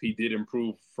enough. He did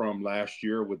improve from last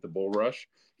year with the bull rush.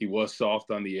 He was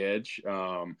soft on the edge.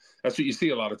 That's what you see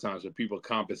a lot of times when people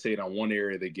compensate on one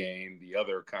area of the game, the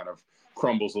other kind of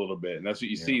crumbles a little bit. And that's what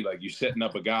you see. Like you're setting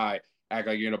up a guy, act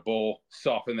like you're in a bull,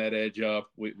 soften that edge up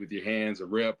with your hands, a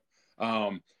rip.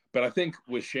 But I think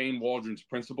with Shane Waldron's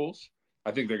principles,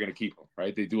 I think they're going to keep him,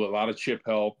 right? They do a lot of chip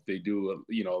help. They do,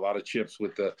 a lot of chips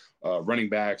with the running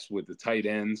backs, with the tight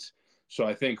ends. So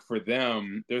I think for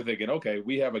them, they're thinking, okay,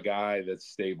 we have a guy that's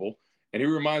stable. And he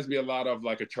reminds me a lot of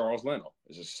like a Charles Leno.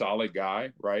 He's a solid guy,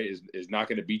 right? Is not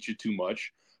going to beat you too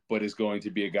much, but is going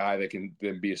to be a guy that can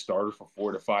then be a starter for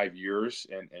 4 to 5 years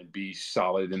and be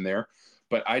solid in there.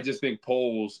 But I just think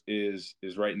Poles is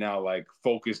right now like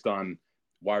focused on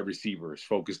wide receivers,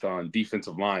 focused on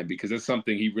defensive line, because it's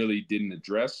something he really didn't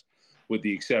address with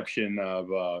the exception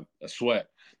of a Sweat.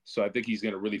 So I think he's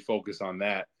going to really focus on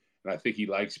that. And I think he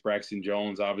likes Braxton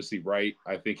Jones, obviously, right?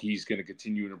 I think he's going to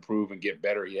continue to improve and get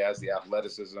better. He has the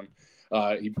athleticism.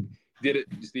 He did it,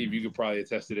 Steve, you could probably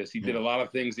attest to this. He did a lot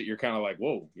of things that you're kind of like,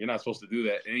 whoa, you're not supposed to do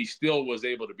that. And he still was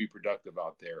able to be productive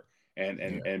out there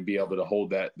and be able to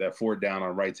hold that fort down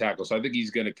on right tackle. So I think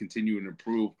he's going to continue and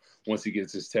improve once he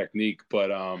gets his technique.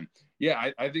 But,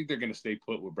 I think they're going to stay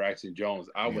put with Braxton Jones.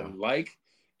 I would like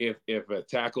if a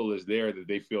tackle is there that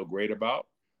they feel great about,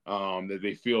 that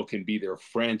they feel can be their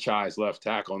franchise left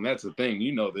tackle. And that's the thing,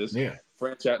 this. Yeah.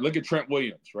 Franchise. Look at Trent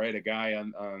Williams, right? A guy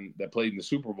on that played in the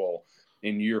Super Bowl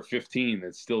in year 15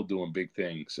 that's still doing big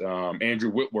things.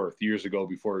 Andrew Whitworth years ago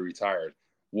before he retired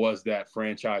was that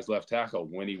franchise left tackle.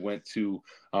 When he went to,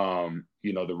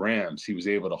 the Rams, he was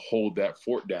able to hold that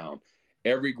fort down.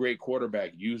 Every great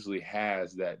quarterback usually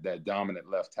has that dominant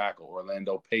left tackle.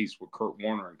 Orlando Pace with Kurt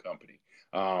Warner and company.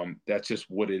 That's just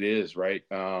what it is, right?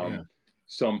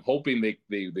 So I'm hoping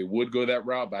they would go that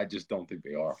route, but I just don't think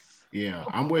they are. Yeah,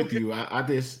 I'm with you. I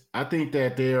think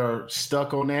that they are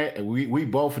stuck on that. And we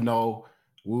both know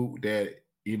that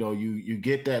you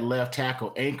get that left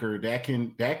tackle anchor that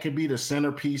can be the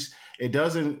centerpiece. It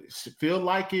doesn't feel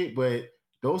like it, but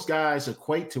those guys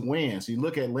equate to wins. You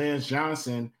look at Lance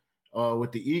Johnson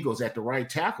with the Eagles at the right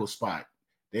tackle spot.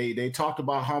 They talked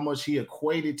about how much he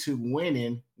equated to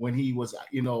winning when he was,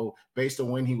 based on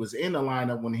when he was in the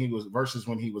lineup, versus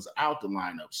when he was out the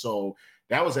lineup. So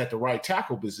that was at the right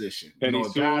tackle position. A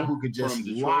guy who could just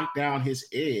lock down his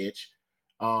edge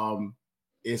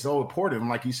is so important.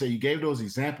 Like you say, you gave those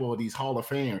examples of these Hall of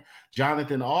Fame,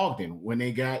 Jonathan Ogden, when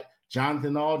they got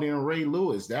Jonathan Ogden and Ray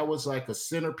Lewis, that was like a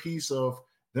centerpiece of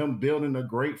them building a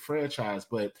great franchise.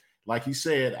 But like you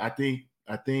said, I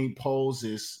think Poles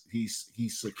he's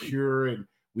secure, and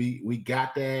we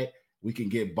got that. We can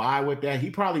get by with that. He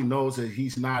probably knows that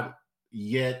he's not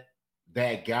yet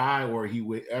that guy, or he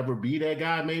would ever be that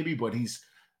guy, maybe, but he's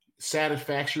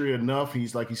satisfactory enough.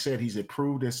 He's, like you said, he's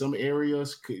improved in some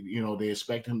areas. They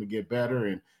expect him to get better,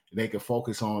 and they can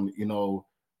focus on,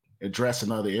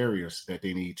 addressing other areas that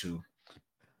they need to.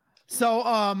 So,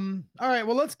 all right,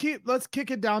 well, let's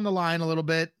kick it down the line a little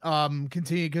bit.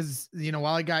 Continue, because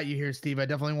while I got you here, Steve, I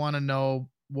definitely want to know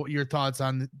what your thoughts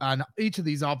on each of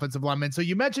these offensive linemen. So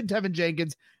you mentioned Tevin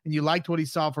Jenkins, and you liked what he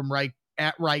saw from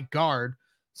right guard.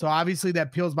 So obviously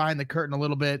that peels behind the curtain a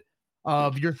little bit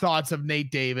of your thoughts of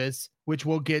Nate Davis, which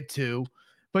we'll get to,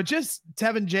 but just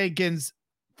Tevin Jenkins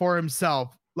for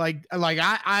himself. Like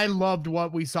I loved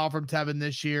what we saw from Tevin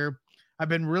this year. I've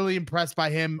been really impressed by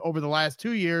him over the last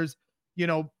 2 years,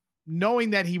 knowing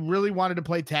that he really wanted to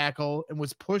play tackle and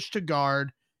was pushed to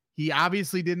guard. He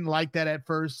obviously didn't like that at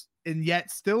first, and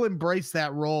yet still embraced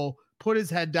that role, put his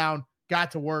head down,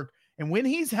 got to work. And when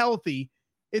he's healthy,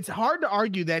 it's hard to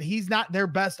argue that he's not their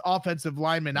best offensive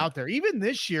lineman out there. Even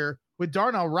this year with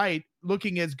Darnell Wright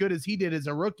looking as good as he did as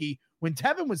a rookie, when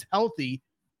Tevin was healthy,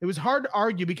 it was hard to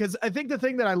argue, because I think the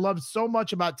thing that I loved so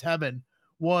much about Tevin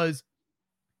was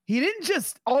he didn't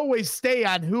just always stay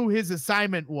on who his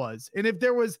assignment was. And if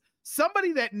there was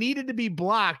somebody that needed to be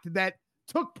blocked that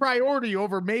took priority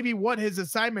over maybe what his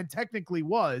assignment technically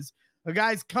was, a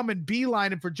guy's coming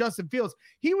beelining for Justin Fields,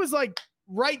 he was like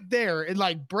right there, and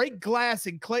like break glass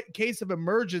in case of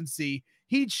emergency.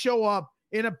 He'd show up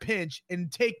in a pinch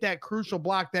and take that crucial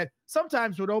block that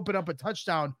sometimes would open up a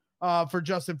touchdown for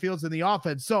Justin Fields in the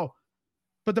offense. So,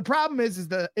 but the problem is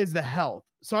the health.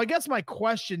 So I guess my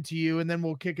question to you, and then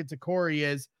we'll kick it to Corey,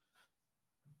 is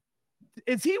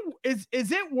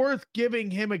it worth giving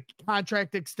him a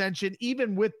contract extension,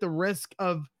 even with the risk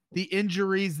of the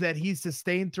injuries that he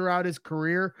sustained throughout his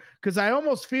career? Because I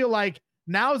almost feel like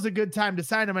now is a good time to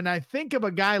sign him. And I think of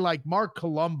a guy like Mark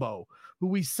Colombo, who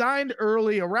we signed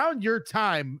early around your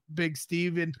time, Big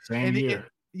Steve. And same year.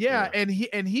 And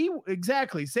he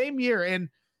exactly same year. And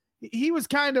he was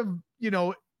kind of,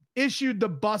 issued the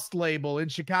bust label in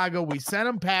Chicago. We sent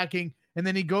him packing, and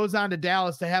then he goes on to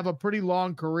Dallas to have a pretty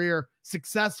long career,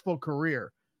 successful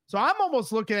career. So I'm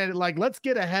almost looking at it like, let's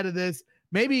get ahead of this.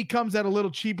 Maybe he comes at a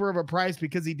little cheaper of a price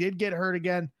because he did get hurt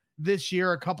again this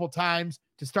year a couple times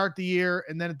to start the year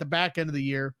and then at the back end of the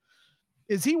year.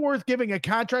 Is he worth giving a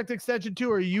contract extension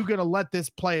to, or are you going to let this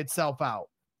play itself out?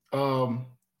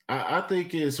 I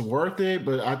think it's worth it,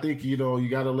 but I think, you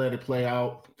got to let it play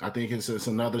out. I think it's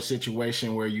another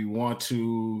situation where you want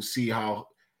to see how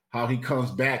he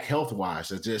comes back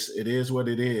health-wise. It is what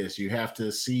it is. You have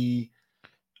to see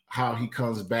how he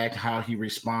comes back, how he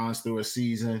responds through a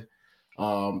season.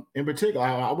 In particular,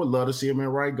 I would love to see him in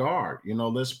right guard.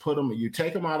 Let's put him, you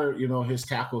take him out of, his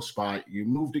tackle spot, you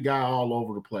move the guy all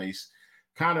over the place.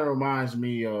 Kind of reminds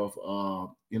me of,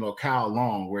 Kyle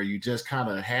Long, where you just kind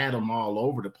of had him all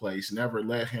over the place, never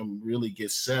let him really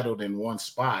get settled in one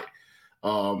spot.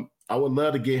 I would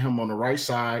love to get him on the right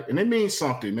side. And it means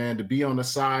something, man, to be on the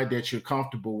side that you're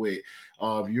comfortable with.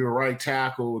 If you're a right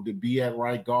tackle, to be at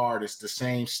right guard, it's the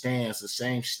same stance, the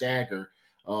same stagger.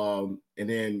 And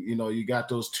then, you got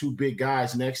those two big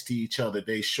guys next to each other.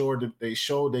 They show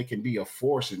they can be a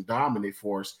force and dominant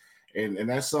force. And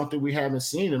that's something we haven't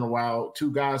seen in a while.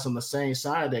 Two guys on the same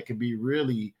side that can be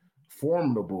really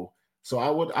formidable. So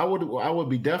I would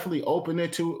be definitely open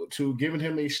to giving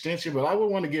him an extension, but I would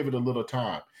want to give it a little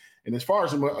time. And as far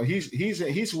as him, he's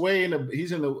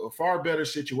in a far better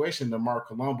situation than Mark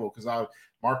Colombo, because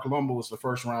Mark Colombo was the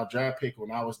first round draft pick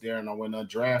when I was there and I went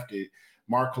undrafted.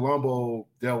 Mark Colombo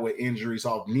dealt with injuries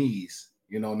off knees,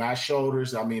 not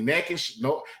shoulders. I mean, neck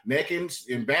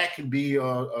and back can be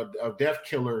a death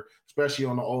killer, especially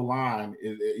on the O-line,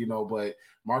 but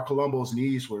Mark Colombo's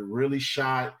knees were really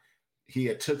shot. He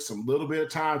had took some little bit of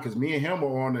time because me and him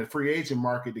were on the free agent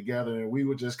market together, and we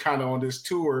were just kind of on this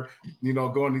tour,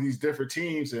 going to these different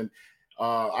teams. And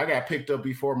I got picked up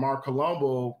before Mark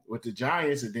Colombo with the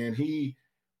Giants, and then he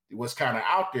was kind of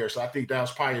out there. So I think that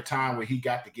was probably a time where he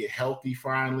got to get healthy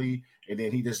finally, and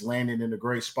then he just landed in a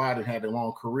great spot and had a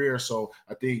long career. So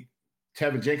I think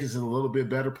Tevin Jenkins is in a little bit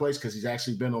better place because he's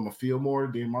actually been on the field more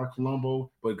than Mark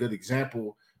Colombo, but a good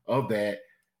example of that.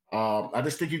 I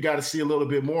just think you got to see a little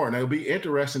bit more, and it'll be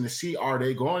interesting to see, are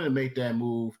they going to make that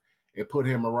move and put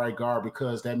him a right guard,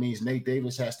 because that means Nate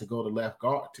Davis has to go to left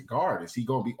guard to guard. Is he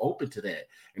going to be open to that?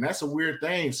 And that's a weird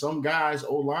thing. Some guys,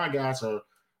 O-line guys are,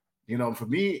 for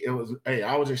me, it was, hey,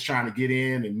 I was just trying to get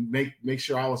in and make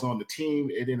sure I was on the team.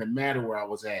 It didn't matter where I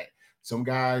was at. Some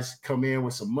guys come in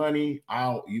with some money.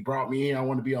 You brought me in, I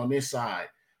want to be on this side.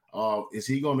 Is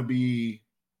he going to be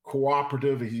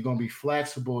cooperative? Is he going to be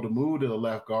flexible to move to the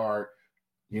left guard?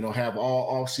 Have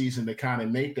all season to kind of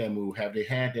make that move. Have they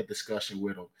had that discussion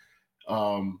with him?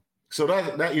 So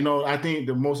that I think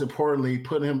the most importantly,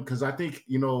 put him, because I think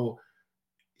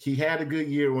he had a good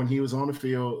year when he was on the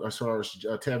field as far as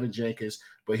Tevin Jenkins,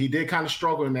 but he did kind of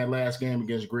struggle in that last game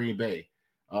against Green Bay.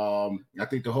 I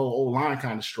think the whole O-line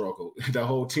kind of struggled. The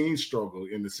whole team struggled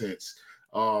in a sense.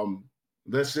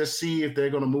 Let's just see if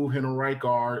they're going to move him to right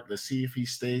guard. Let's see if he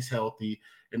stays healthy.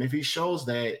 And if he shows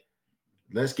that,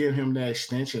 let's give him that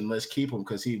extension. Let's keep him,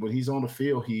 because when he's on the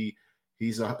field,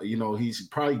 he's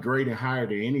probably grading higher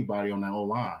than anybody on that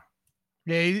O-line.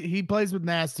 Yeah, he plays with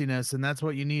nastiness, and that's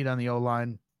what you need on the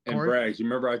O-line. And Braggs, you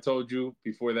remember I told you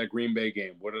before that Green Bay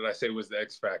game, what did I say was the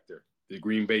X factor? The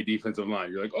Green Bay defensive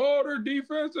line. You're like, oh, their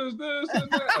defense is this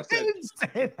and that. I didn't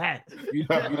say that. You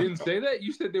didn't say that?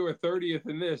 You said they were 30th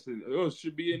in this, and it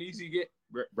should be an easy game.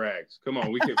 Braggs, come on,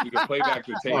 we can play back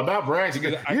the tape. Oh, not Braggs.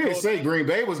 You didn't say Green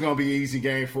Bay was going to be an easy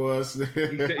game for us.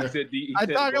 I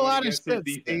talk a lot of shit,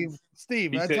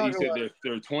 Steve. He said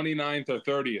they're 29th or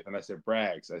 30th, and I said,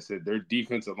 Braggs. I said their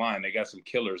defensive line, they got some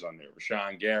killers on there.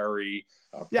 Rashawn Gary,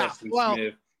 Preston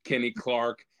Smith, Kenny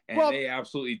Clark. And they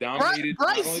absolutely dominated.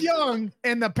 Bryce Young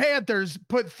and the Panthers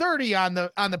put 30 on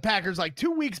the Packers like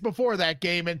 2 weeks before that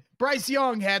game, and Bryce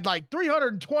Young had like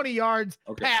 320 yards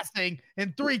passing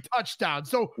and 3 touchdowns.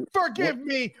 So forgive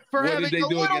me for having a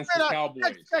little bit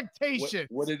of expectation.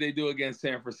 What did they do against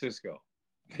San Francisco?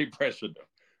 They pressured them,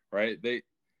 right?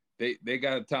 They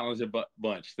got a talented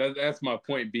bunch. That's my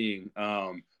point being.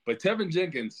 But Tevin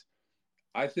Jenkins,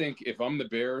 I think if I'm the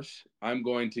Bears, I'm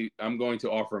going to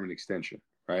offer him an extension.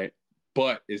 Right.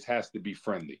 But it has to be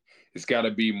friendly. It's got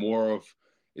to be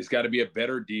a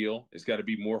better deal. It's got to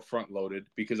be more front loaded,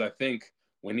 because I think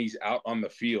when he's out on the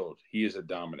field, he is a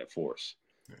dominant force.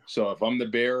 Yeah. So if I'm the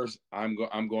Bears, I'm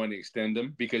going to extend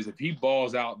him, because if he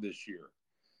balls out this year,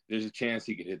 there's a chance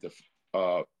he could hit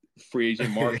the free agent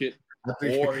market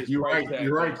or his price tag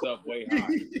goes up way high.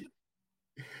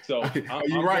 So You're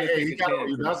I'm right. going to Hey, take a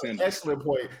chance and that's an send him. excellent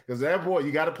point because that boy,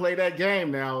 you got to play that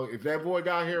game now. If that boy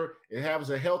got here and has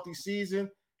a healthy season,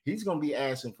 he's going to be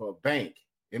asking for a bank,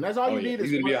 and that's all Oh you yeah, need he's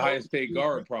is going to be one the healthy highest paid season.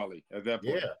 guard probably at that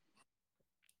point. Yeah.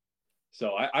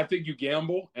 So I think you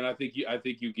gamble, and I think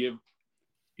you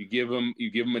give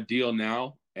him a deal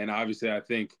now, and obviously I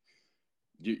think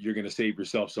you're going to save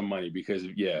yourself some money because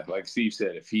yeah, like Steve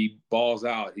said, if he balls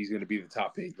out, he's going to be the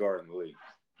top paid guard in the league.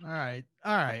 All right.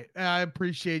 I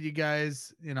appreciate you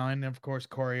guys, and of course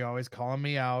Corey always calling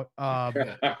me out.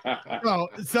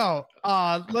 Let's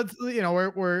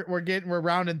we're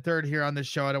rounding third here on this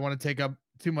show. I don't want to take up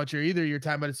too much of either of your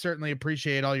time, but I certainly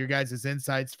appreciate all your guys'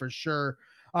 insights for sure.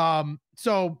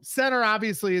 So center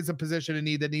obviously is a position in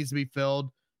need that needs to be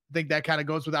filled. I think that kind of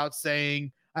goes without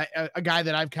saying. A guy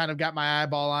that I've kind of got my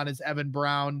eyeball on is Evan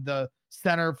Brown, the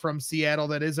center from Seattle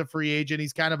that is a free agent.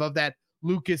 He's kind of that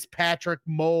Lucas Patrick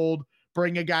mold.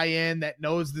 Bring a guy in that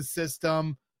knows the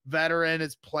system, veteran,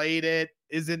 has played it,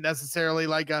 isn't necessarily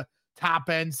like a top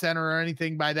end center or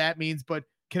anything by that means, but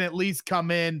can at least come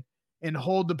in and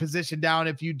hold the position down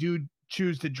if you do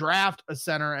choose to draft a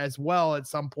center as well at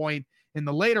some point in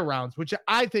the later rounds, which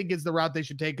I think is the route they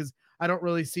should take because I don't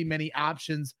really see many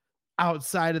options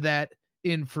outside of that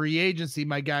in free agency.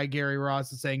 My guy Gary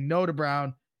Ross is saying no to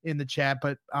Brown in the chat,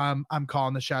 but I'm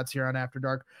calling the shots here on After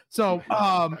Dark. So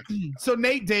so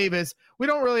Nate Davis, we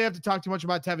don't really have to talk too much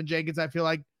about Tevin Jenkins. I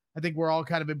think we're all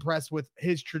kind of impressed with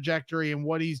his trajectory and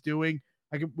what he's doing.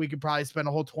 We could probably spend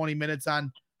a whole 20 minutes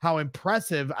on how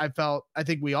impressive I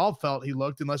think we all felt he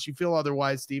looked, unless you feel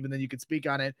otherwise, Steve, and then you could speak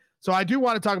on it. So I do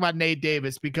want to talk about Nate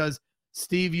Davis because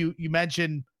Steve, you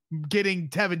mentioned getting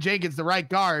Tevin Jenkins the right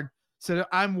guard. So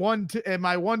am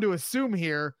I one to assume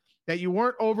here that you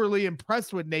weren't overly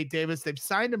impressed with Nate Davis? They've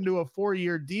signed him to a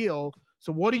 4-year deal.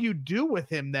 So what do you do with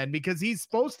him then? Because he's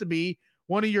supposed to be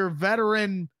one of your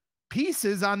veteran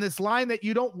pieces on this line that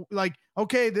you don't like.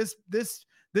 Okay, this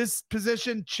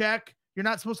position check. You're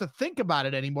not supposed to think about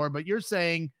it anymore, but you're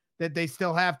saying that they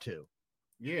still have to.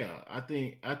 Yeah, I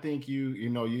think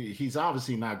he's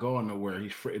obviously not going nowhere.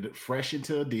 He's fresh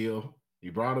into a deal.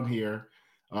 You brought him here.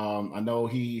 I know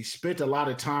he spent a lot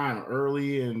of time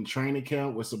early in training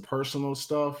camp with some personal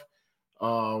stuff,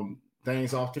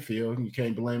 things off the field. You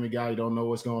can't blame a guy. You don't know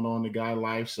what's going on in the guy's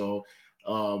life. So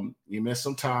he missed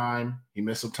some time. He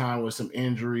missed some time with some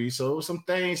injuries. So some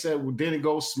things that didn't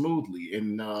go smoothly.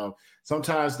 And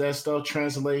sometimes that stuff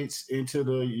translates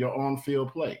into your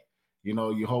on-field play.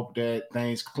 You hope that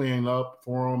things clean up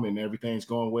for him and everything's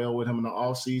going well with him in the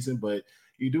off season, but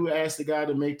you do ask the guy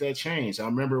to make that change. I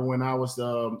remember when I was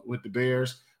with the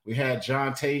Bears, we had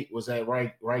John Tate was at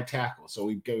right tackle. So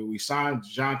we signed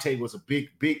John Tate, was a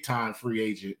big time free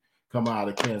agent coming out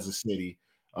of Kansas City.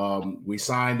 We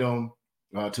signed him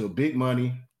to big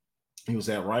money. He was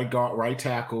at right guard, right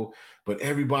tackle, but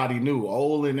everybody knew,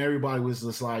 Olin, everybody was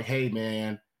just like, hey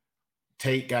man,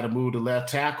 Tate got to move to left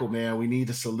tackle, man. We need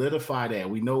to solidify that.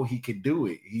 We know he could do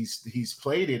it. He's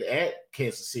played it at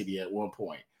Kansas City at one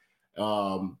point.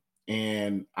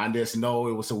 And I just know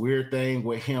it was a weird thing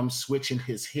with him switching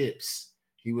his hips.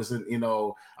 He wasn't,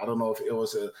 I don't know if it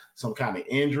was some kind of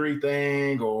injury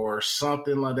thing or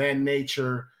something like that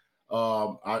nature.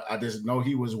 I just know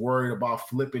he was worried about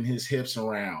flipping his hips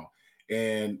around.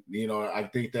 And, I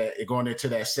think that going into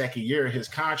that second year of his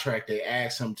contract, they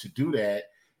asked him to do that.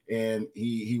 And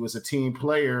he was a team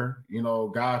player,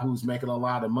 guy who's making a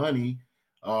lot of money,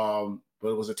 but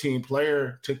it was a team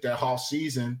player, took that whole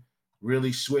season,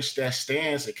 really switched that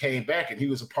stance and came back. And he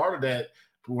was a part of that.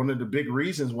 One of the big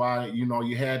reasons why,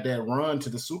 you had that run to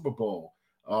the Super Bowl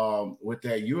with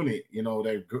that unit,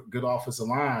 that good offensive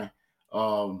line,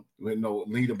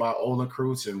 leaded by Olin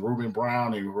Kreutz and Ruben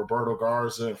Brown and Roberto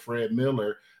Garza and Fred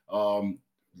Miller.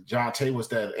 John Tate was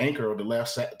that anchor of the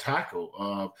left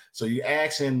tackle. So you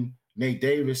asking Nate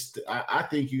Davis, I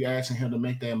think you asking him to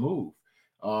make that move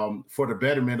for the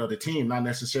betterment of the team. Not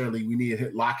necessarily we need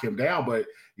to lock him down, but,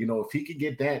 if he could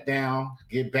get that down,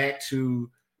 get back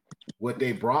to what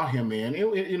they brought him in,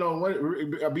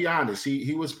 I'll be honest,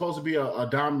 he was supposed to be a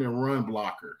dominant run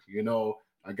blocker,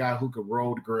 a guy who could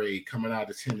roll the grade coming out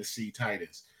of Tennessee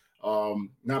Titans.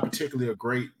 Not particularly a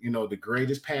great, the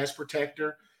greatest pass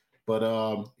protector,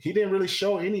 but he didn't really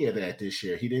show any of that this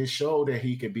year. He didn't show that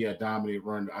he could be a dominant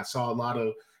runner. I saw a lot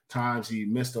of times he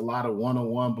missed a lot of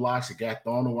one-on-one blocks. It got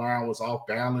thrown around, was off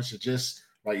balance. It just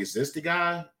like, is this the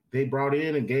guy they brought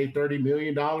in and gave $30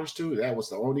 million to? That was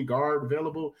the only guard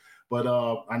available. But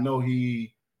I know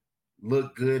he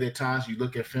looked good at times. You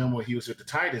look at film when he was at the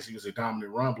Titans, he was a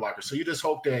dominant run blocker. So you just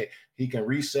hope that he can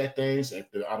reset things.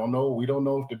 I don't know. We don't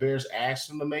know if the Bears asked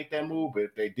him to make that move, but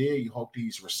if they did, you hope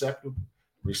he's receptive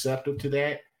receptive to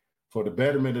that for the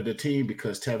betterment of the team,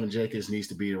 because Tevin Jenkins needs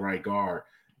to be the right guard.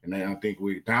 And then I think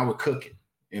we're cooking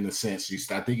in a sense.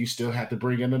 I think you still have to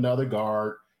bring in another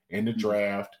guard in the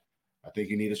draft. I think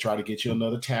you need to try to get you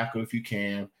another tackle if you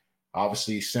can.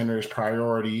 Obviously, center is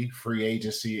priority, free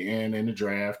agency, and in the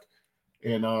draft.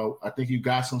 And I think you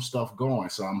got some stuff going.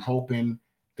 So I'm hoping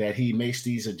that he makes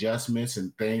these adjustments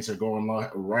and things are going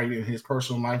right in his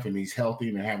personal life, and he's healthy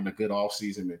and having a good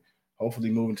offseason and hopefully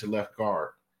moving to left guard.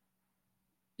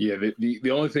 Yeah,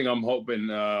 the only thing I'm hoping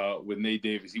with Nate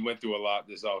Davis, he went through a lot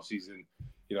this offseason.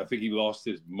 I think he lost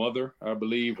his mother, I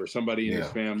believe, or somebody in his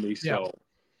family. So,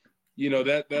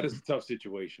 that is a tough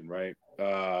situation, right?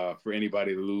 For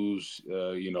anybody to lose,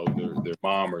 their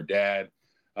mom or dad.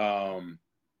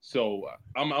 So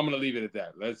I'm going to leave it at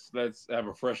that. Let's have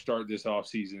a fresh start this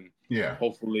offseason. Yeah.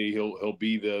 Hopefully he'll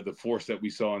be the force that we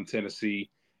saw in Tennessee,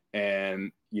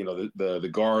 and the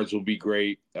guards will be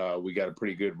great. We got a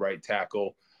pretty good right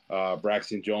tackle.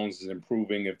 Braxton Jones is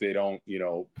improving if they don't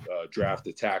draft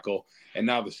a tackle, and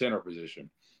now the center position.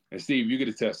 And Steve, you could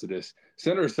attest to this.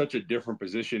 Center is such a different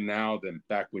position now than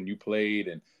back when you played,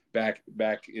 and back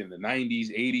in the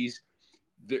 90s, 80s.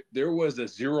 There was a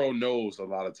zero nose a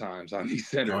lot of times on these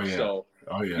centers. So,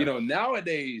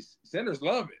 nowadays centers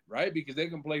love it, right? Because they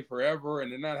can play forever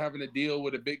and they're not having to deal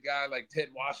with a big guy like Ted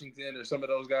Washington or some of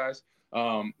those guys.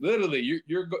 Literally,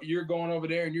 you're going over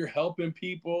there and you're helping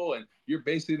people and you're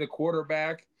basically the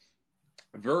quarterback.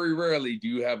 Very rarely do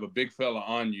you have a big fella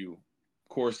on you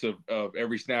course of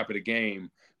every snap of the game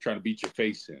trying to beat your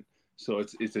face in. So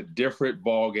it's a different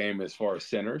ball game as far as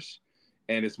centers.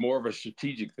 And it's more of a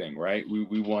strategic thing, right?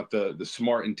 We want the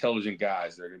smart, intelligent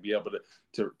guys that are going to be able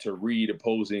to read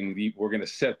opposing. We're going to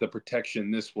set the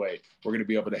protection this way. We're going to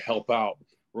be able to help out.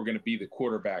 We're going to be the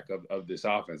quarterback of this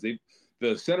offense.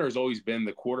 The center has always been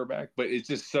the quarterback, but it's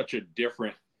just such a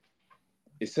different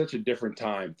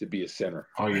time to be a center.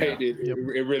 Oh yeah, right?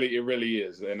 It really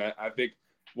is. And I think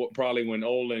probably when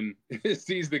Olin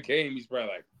sees the game, he's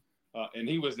probably like, and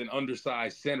he was an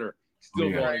undersized center.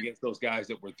 Still going against those guys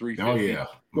that were 350.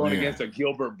 Going against a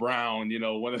Gilbert Brown,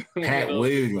 one of Pat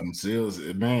Williams. It was,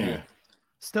 man.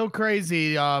 Still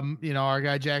crazy. Our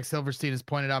guy Jack Silverstein has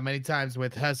pointed out many times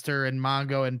with Hester and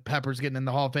Mongo and Peppers getting in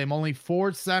the Hall of Fame. Only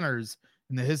 4 centers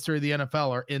in the history of the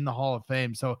NFL are in the Hall of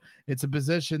Fame. So it's a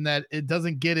position that it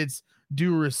doesn't get its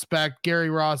due respect. Gary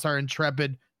Ross, our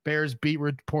intrepid Bears beat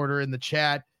reporter in the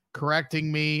chat,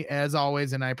 correcting me as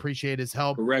always, and I appreciate his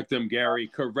help. Correct him, Gary.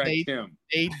 Correct him.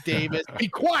 Nate Davis. Be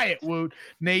quiet, Woot.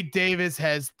 Nate Davis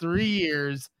has 3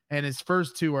 years, and his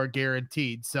first 2 are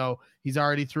guaranteed. So he's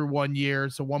already through 1 year.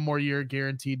 So 1 more year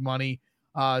guaranteed money.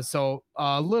 So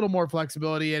a little more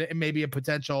flexibility and maybe a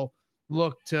potential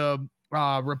look to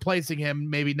replacing him.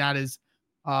 Maybe not as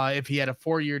if he had a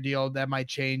 4-year deal, that might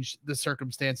change the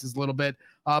circumstances a little bit.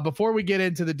 Before we get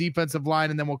into the defensive line,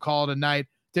 and then we'll call it a night,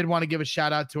 did want to give a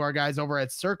shout out to our guys over at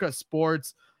Circa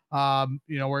Sports.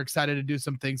 We're excited to do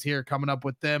some things here coming up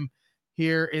with them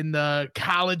here in the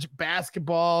college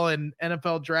basketball and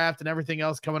NFL draft and everything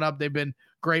else coming up. They've been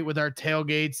great with our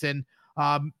tailgates, and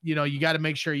you got to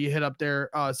make sure you hit up their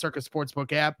Circa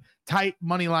Sportsbook app. Tight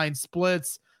money line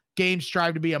splits. Games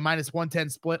strive to be a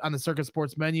 -110 split on the Circa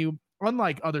Sports menu,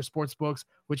 unlike other sports books,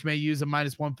 which may use a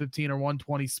 -115 or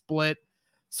 120 split.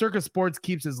 Circa Sports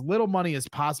keeps as little money as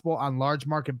possible on large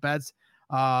market bets,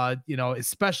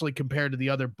 especially compared to the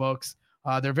other books.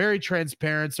 They're very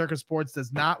transparent. Circa Sports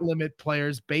does not limit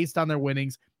players based on their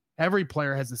winnings. Every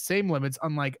player has the same limits,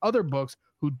 unlike other books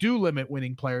who do limit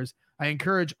winning players. I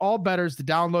encourage all bettors to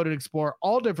download and explore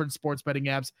all different sports betting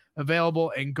apps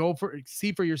available and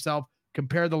see for yourself,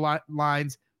 compare the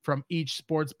lines from each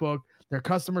sports book. Their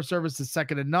customer service is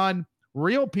second to none.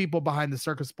 Real people behind the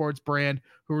Circa Sports brand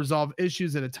who resolve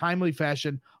issues in a timely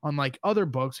fashion, unlike other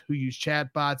books who use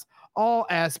chatbots. All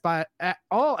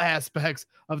aspects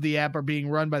of the app are being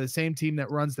run by the same team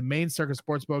that runs the main Circa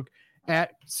Sportsbook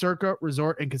at Circa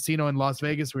Resort and Casino in Las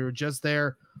Vegas. We were just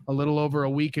there a little over a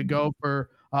week ago for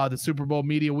the Super Bowl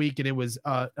Media Week, and it was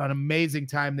an amazing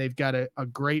time. They've got a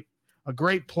great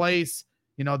place,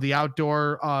 the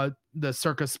outdoor, the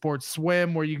Circa Sports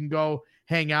Swim, where you can go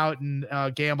hang out and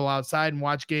gamble outside and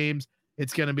watch games.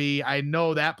 It's going to be, I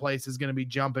know that place is going to be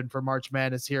jumping for March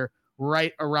Madness here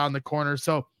right around the corner.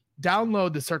 So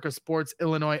download the Circa Sports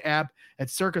Illinois app at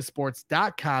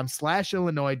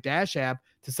circasports.com/Illinois-app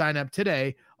to sign up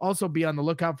today. Also be on the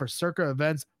lookout for Circa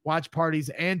events, watch parties,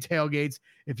 and tailgates.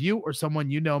 If you or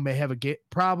someone you know may have a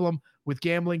problem with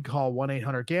gambling, call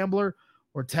 1-800-GAMBLER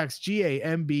or text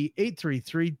GAMB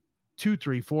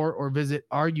 833-234 or visit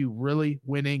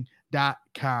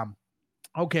areyourreallywinning.com.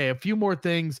 Okay, a few more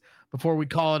things before we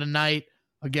call it a night.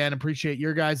 Again, appreciate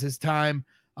your guys' time.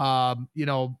 Chubbs,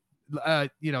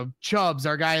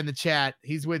 our guy in the chat,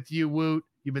 he's with you, Woot.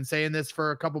 You've been saying this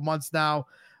for a couple months now.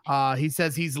 He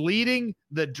says he's leading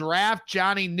the draft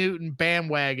Johnny Newton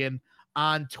bandwagon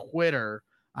on Twitter.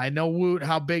 I know, Woot,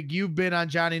 how big you've been on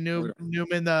Johnny Newman,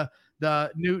 the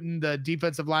Newton, the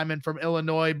defensive lineman from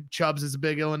Illinois. Chubbs is a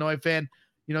big Illinois fan.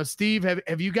 Steve,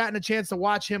 have you gotten a chance to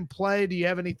watch him play? Do you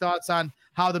have any thoughts on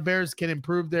how the Bears can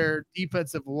improve their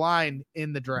defensive line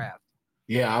in the draft?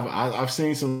 Yeah, I've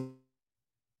seen some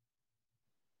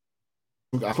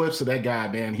clips of that guy,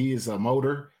 man. He is a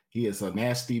motor. He is a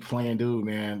nasty playing dude,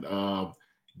 man.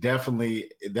 Definitely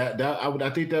I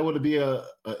think that would be a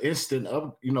instant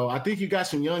of, I think you got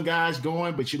some young guys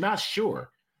going, but you're not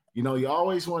sure. You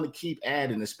always want to keep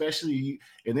adding, especially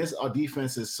in this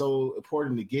defense is so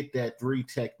important to get that 3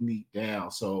 technique down.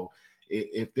 So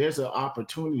if there's an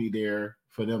opportunity there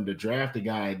for them to draft a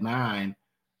guy at 9,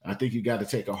 I think you got to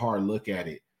take a hard look at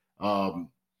it. But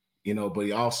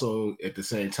you also, at the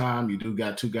same time, you do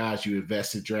got 2 guys you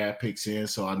invested draft picks in.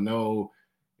 So I know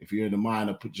if you're in the mind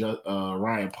of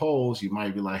Ryan Poles, you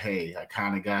might be like, hey, I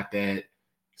kind of got that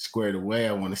squared away.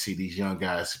 I want to see these young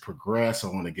guys progress. I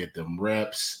want to get them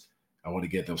reps. I want to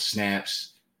get them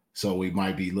snaps. So we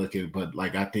might be looking, but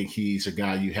I think he's a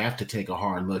guy you have to take a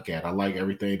hard look at. I like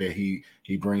everything that he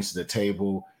brings to the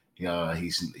table.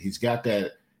 He's got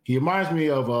that. He reminds me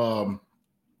of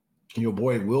your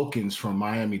boy Wilkins from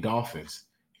Miami Dolphins.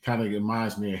 Kind of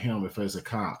reminds me of him if there's a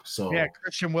comp. So yeah,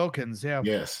 Christian Wilkins. Yeah.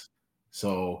 Yes.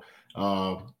 So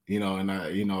that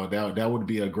would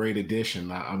be a great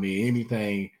addition. I mean,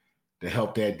 anything to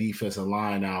help that defensive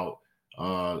line out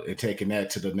and taking that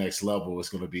to the next level is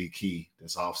going to be key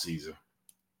this offseason.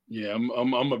 Yeah,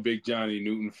 I'm a big Johnny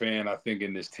Newton fan. I think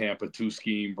in this Tampa 2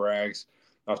 scheme, Braggs,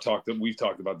 we've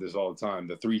talked about this all the time.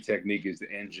 The 3 technique is the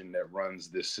engine that runs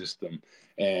this system.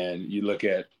 And you look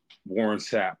at Warren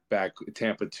Sapp back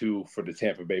Tampa 2 for the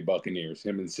Tampa Bay Buccaneers,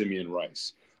 him and Simeon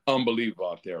Rice.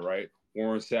 Unbelievable out there, right?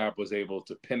 Warren Sapp was able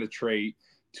to penetrate,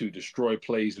 to destroy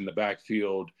plays in the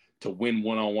backfield, to win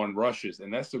one-on-one rushes.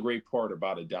 And that's the great part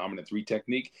about a dominant 3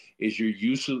 technique is you're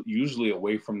usually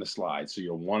away from the slide. So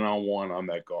you're one-on-one on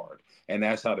that guard. And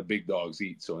that's how the big dogs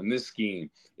eat. So in this scheme,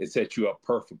 it sets you up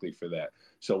perfectly for that.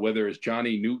 So whether it's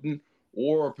Johnny Newton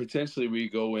or potentially we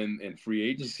go in free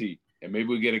agency and maybe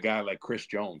we get a guy like Chris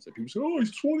Jones. And people say, oh,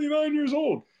 he's 29 years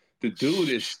old. The dude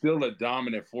is still a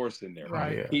dominant force in there.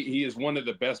 Right. Yeah. He is one of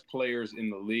the best players in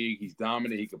the league. He's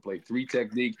dominant. He can play 3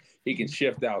 technique. He can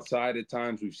shift outside at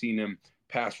times. We've seen him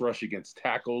pass rush against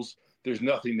tackles. There's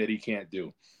nothing that he can't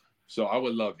do. So I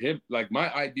would love him.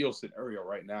 My ideal scenario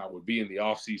right now would be in the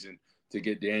offseason to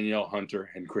get Danielle Hunter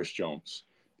and Chris Jones.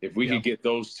 If we could get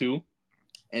those 2,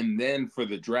 and then for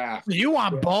the draft. You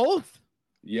want both?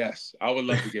 Yes, I would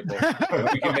love to get both.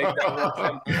 If we can make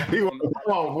that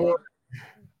work.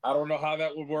 I don't know how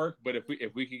that would work, but if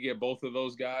we could get both of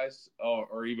those guys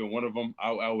or even one of them,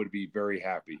 I would be very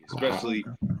happy. Especially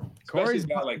a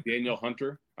guy like Daniel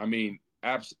Hunter. I mean,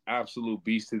 absolute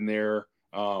beast in there,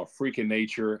 freaking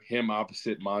nature. Him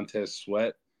opposite Montez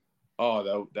Sweat.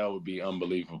 Oh, that would be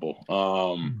unbelievable.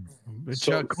 Corey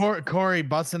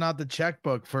busting out the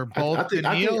checkbook for both. I think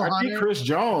Chris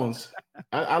Jones.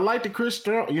 I like the Chris.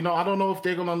 I don't know if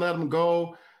they're gonna let him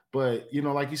go, but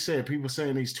like you said, people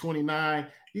saying he's 29.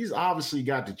 He's obviously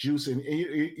got the juice, and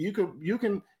you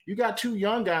got 2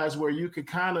 young guys where you could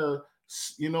kind of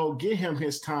get him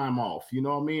his time off. You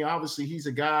know what I mean? Obviously, he's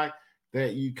a guy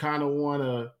that you kind of want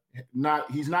to.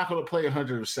 He's not going to play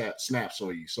 100 snaps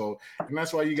for you. So, and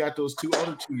that's why you got those 2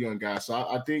 young guys. So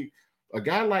I think a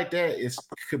guy like that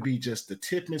could be just the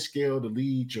tipping scale to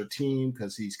lead your team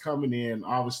because he's coming in.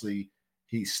 Obviously,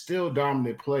 he's still a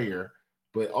dominant player,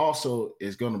 but also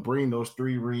is going to bring those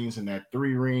 3 rings and that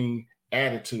 3-ring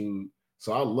attitude.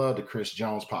 So I love the Chris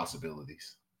Jones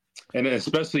possibilities. And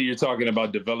especially you're talking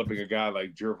about developing a guy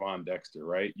like Jervon Dexter,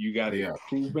 right? You got a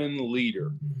proven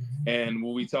leader. And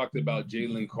when we talked about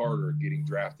Jalen Carter getting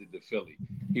drafted to Philly,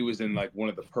 he was in one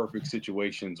of the perfect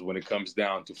situations when it comes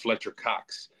down to Fletcher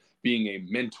Cox being a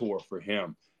mentor for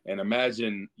him. And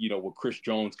imagine, what Chris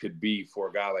Jones could be for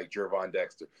a guy like Jervon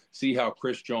Dexter. See how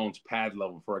Chris Jones pad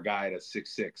level for a guy at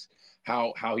 6'6",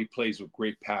 how he plays with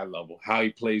great pad level, how he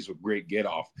plays with great get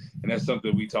off. And that's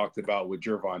something we talked about with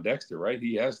Jervon Dexter, right?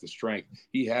 He has the strength.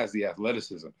 He has the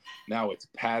athleticism. Now it's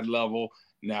pad level.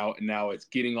 Now it's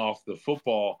getting off the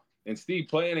football. And Steve,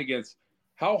 playing against,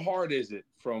 how hard is it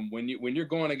from when you're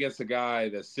going against a guy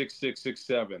that's 6'6",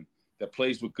 6'7", that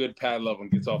plays with good pad level and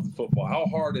gets off the football? How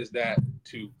hard is that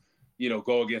to,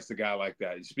 go against a guy like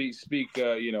that? You speak,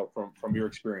 from your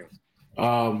experience.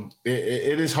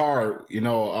 It is hard,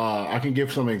 I can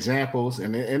give some examples,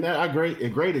 and they're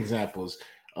great examples.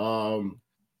 Um,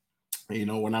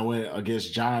 when I went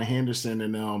against John Henderson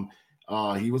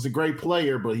and he was a great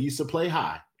player, but he used to play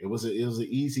high. It was an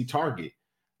easy target.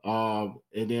 And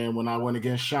then when I went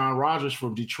against Sean Rogers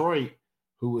from Detroit,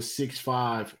 who was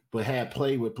 6'5", but had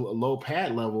played with a low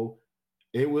pad level,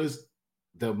 it was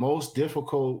the most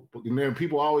difficult.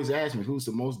 People always ask me, who's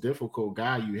the most difficult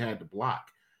guy you had to block?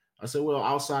 I said, well,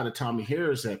 outside of Tommy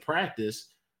Harris at practice,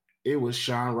 it was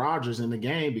Sean Rogers in the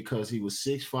game because he was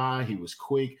 6'5", he was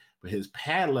quick, but his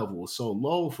pad level was so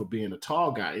low for being a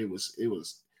tall guy. It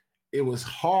was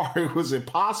hard. It was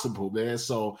impossible, man.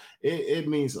 So it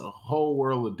means a whole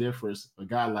world of difference. A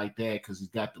guy like that, because he's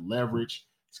got the leverage,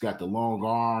 he's got the long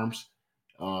arms.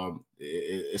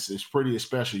 It's pretty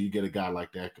special. You get a guy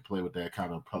like that to play with that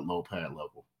kind of low pad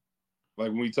level.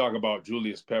 Like when we talk about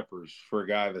Julius Peppers, for a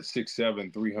guy that's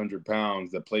 6'7", 300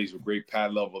 pounds, that plays with great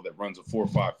pad level, that runs a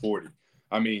 4.5 40.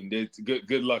 I mean, it's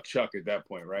good luck, Chuck, at that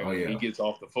point, right? Oh, yeah. When he gets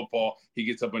off the football, he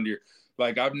gets up under your.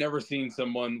 Like, I've never seen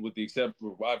someone with the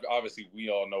exception. Obviously, we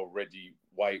all know Reggie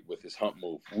White with his hump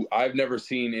move. I've never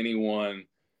seen anyone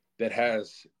that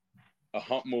has a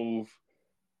hump move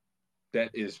that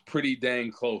is pretty dang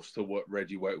close to what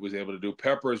Reggie White was able to do.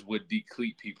 Peppers would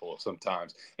decleat people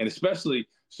sometimes, and especially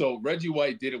so Reggie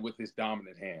White did it with his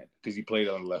dominant hand because he played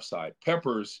on the left side.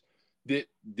 Peppers did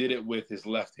it with his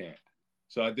left hand.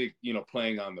 So I think,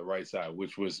 playing on the right side,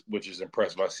 which is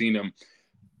impressive. I've seen him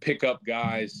pick up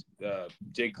guys,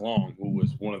 Jake Long, who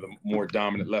was one of the more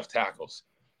dominant left tackles,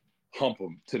 hump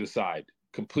him to the side,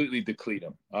 completely deplete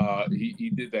him. He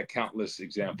did that countless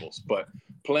examples. But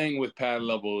playing with pad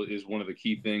level is one of the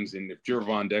key things. And if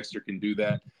Gervon Dexter can do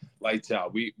that, lights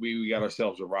out. We got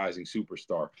ourselves a rising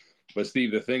superstar. But,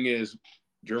 Steve, the thing is,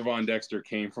 Gervon Dexter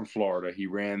came from Florida. He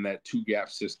ran that two-gap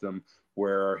system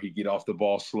where he'd get off the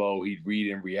ball slow, he'd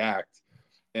read and react.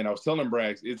 And I was telling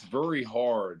Braggs, it's very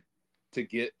hard to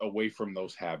get away from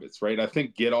those habits, right? I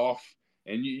think get off,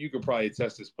 and you could probably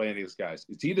attest this playing against guys.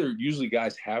 It's either usually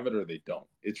guys have it or they don't.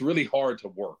 It's really hard to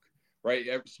work, right?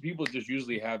 People just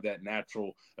usually have that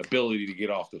natural ability to get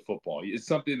off the football. It's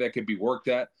something that can be worked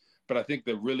at, but I think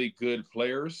the really good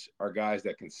players are guys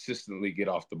that consistently get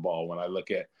off the ball. When I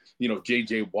look at,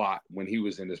 J.J. Watt when he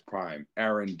was in his prime,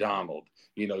 Aaron Donald,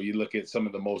 you look at some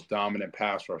of the most dominant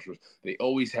pass rushers, they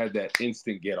always had that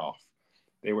instant get off.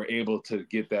 They were able to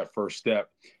get that first step.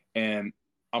 And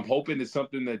I'm hoping it's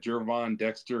something that Gervon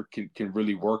Dexter can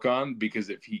really work on, because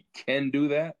if he can do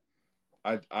that,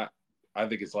 I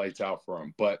think it's lights out for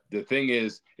him. But the thing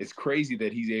is, it's crazy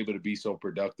that he's able to be so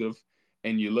productive.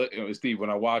 And you look, Steve,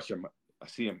 when I watch him, I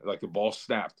see him like the ball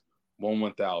snapped,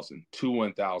 1,000,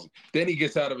 1,000. Then he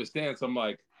gets out of his stance. I'm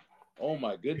like, oh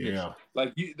my goodness. Yeah.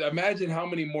 Like, you imagine how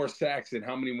many more sacks and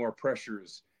how many more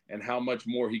pressures and how much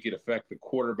more he could affect the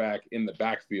quarterback in the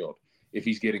backfield if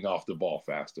he's getting off the ball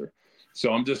faster.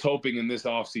 So I'm just hoping in this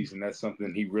offseason that's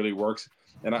something he really works.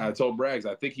 And I told Braggs,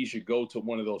 I think he should go to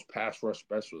one of those pass rush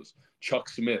specialists. Chuck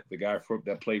Smith, the guy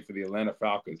that played for the Atlanta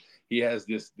Falcons, he has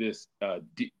this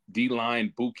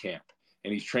D-line boot camp,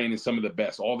 and he's training some of the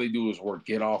best. All they do is work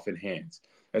get off and hands.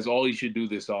 That's all he should do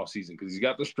this offseason, because he's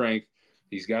got the strength,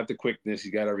 he's got the quickness,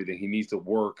 he's got everything. He needs to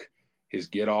work his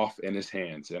get off and his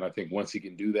hands. And I think once he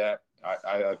can do that,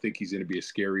 I think he's going to be a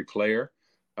scary player.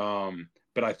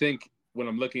 But I think when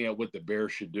I'm looking at what the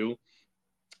Bears should do,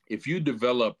 if you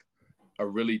develop a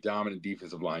really dominant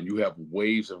defensive line, you have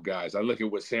waves of guys. I look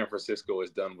at what San Francisco has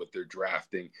done with their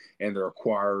drafting, and they're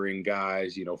acquiring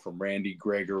guys, from Randy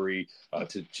Gregory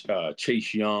to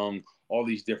Chase Young, all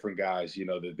these different guys,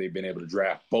 that they've been able to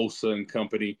draft, Bosa and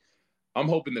company. I'm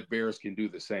hoping the Bears can do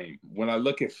the same. When I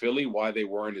look at Philly, why they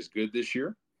weren't as good this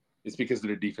year, it's because of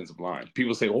their defensive line.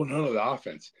 People say, oh, no, the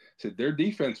offense. I said their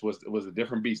defense was a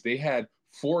different beast. They had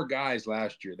 4 guys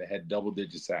last year that had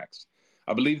double-digit sacks.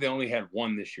 I believe they only had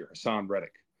one this year. Hassan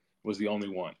Reddick was the only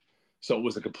one. So it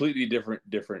was a completely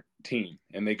different team.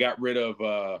 And they got rid of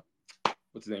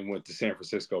what's his name, went to San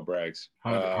Francisco, Braggs.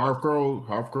 Hargrave,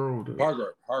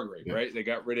 yeah. Right? They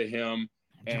got rid of him.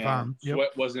 And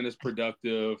Sweat wasn't as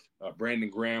productive. Brandon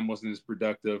Graham wasn't as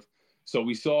productive. So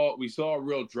we saw a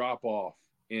real drop-off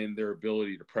in their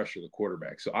ability to pressure the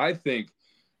quarterback. So I think,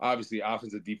 obviously,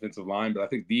 offensive, defensive line, but I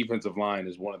think defensive line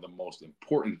is one of the most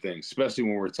important things, especially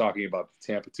when we're talking about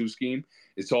the Tampa 2 scheme.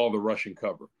 It's all the rushing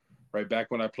cover, right?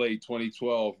 Back when I played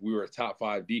 2012, we were a top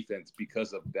 5 defense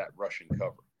because of that rushing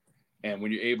cover. And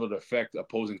when you're able to affect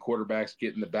opposing quarterbacks,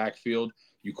 get in the backfield,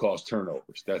 you cause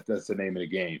turnovers. That's the name of the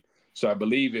game. So I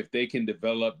believe if they can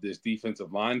develop this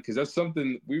defensive line, because that's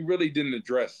something we really didn't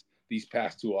address these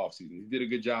past 2 offseasons. He did a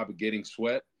good job of getting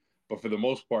Sweat, but for the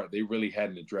most part, they really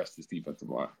hadn't addressed this defensive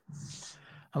line.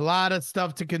 A lot of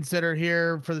stuff to consider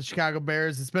here for the Chicago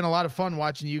Bears. It's been a lot of fun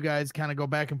watching you guys kind of go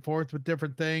back and forth with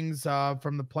different things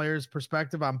from the players'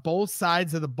 perspective on both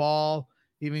sides of the ball.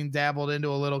 Even dabbled into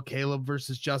a little Caleb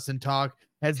versus Justin talk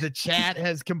as the chat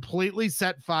has completely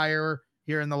set fire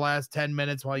here in the last 10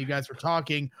 minutes while you guys were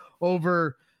talking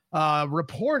over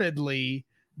reportedly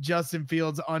Justin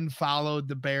Fields unfollowed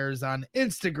the Bears on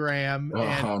Instagram.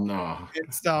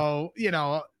 And so,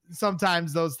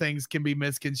 sometimes those things can be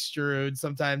misconstrued.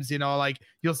 Sometimes, like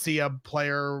you'll see a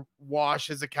player wash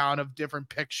his account of different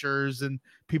pictures and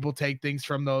people take things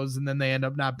from those and then they end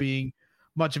up not being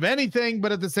much of anything.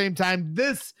 But at the same time,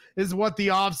 this is what the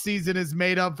offseason is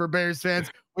made of for Bears fans.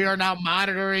 We are now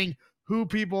monitoring who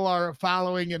people are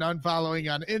following and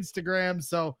unfollowing on Instagram.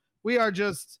 So we are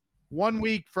just 1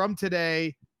 week from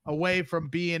today away from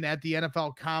being at the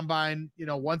NFL Combine.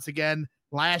 Once again,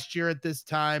 last year at this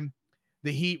time,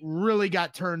 the heat really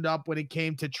got turned up when it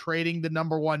came to trading the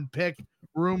number 1 pick.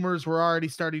 Rumors were already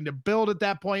starting to build at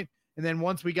that point. And then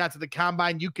once we got to the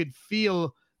Combine, you could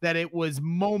feel that it was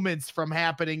moments from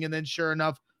happening. And then sure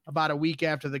enough, about a week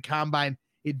after the Combine,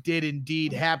 it did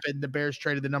indeed happen. The Bears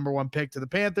traded the number 1 pick to the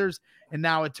Panthers, and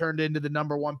now it turned into the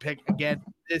number 1 pick again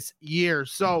this year.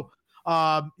 So,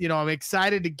 I'm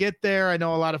excited to get there. I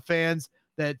know a lot of fans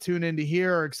that tune into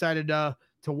here are excited to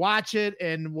watch it,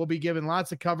 and we'll be giving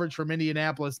lots of coverage from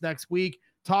Indianapolis next week,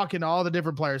 talking to all the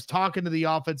different players, talking to the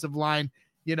offensive line,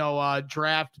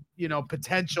 draft,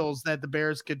 potentials that the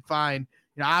Bears could find.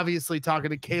 Obviously talking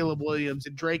to Caleb Williams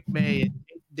and Drake May and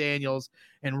Daniels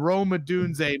and Rome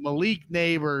Odunze, Malik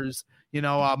Neighbors,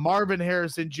 Marvin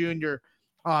Harrison Jr.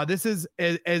 This is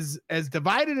as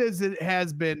divided as it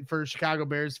has been for Chicago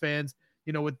Bears fans,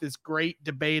 with this great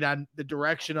debate on the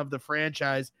direction of the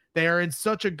franchise. They are in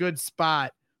such a good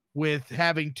spot with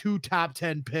having 2 top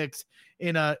 10 picks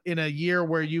in a year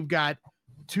where you've got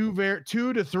 2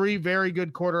 to 3 very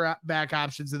good quarterback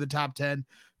options in the top 10,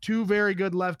 2 very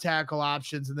good left tackle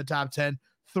options in the top 10,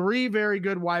 3 very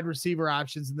good wide receiver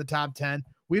options in the top 10.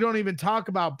 We don't even talk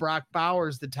about Brock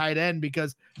Bowers, the tight end,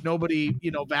 because nobody,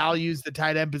 values the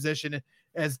tight end position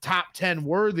as top 10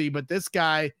 worthy. But this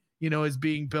guy, is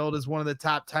being billed as one of the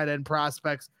top tight end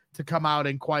prospects to come out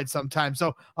in quite some time.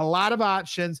 So a lot of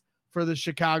options for the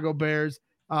Chicago Bears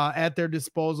at their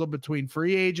disposal between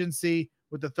free agency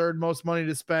with the 3rd most money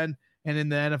to spend and in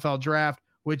the NFL draft,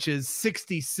 which is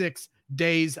 66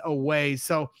 days away.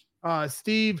 So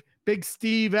Big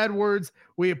Steve Edwards,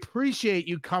 we appreciate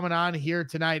you coming on here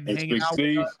tonight and hanging out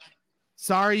with us.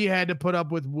 Sorry you had to put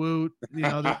up with Woot.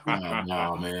 No,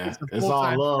 man. It's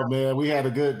all love, man. We had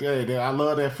a good day. I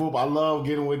love that football. I love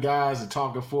getting with guys and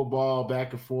talking football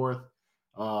back and forth.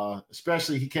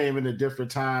 Especially he came in a different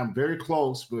time, very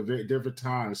close, but very different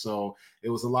time. So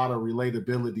it was a lot of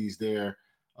relatabilities there.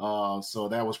 So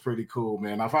that was pretty cool,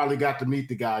 man. I finally got to meet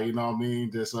the guy, you know what I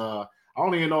mean? I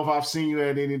don't even know if I've seen you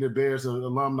at any of the Bears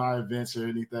alumni events or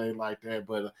anything like that.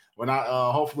 But when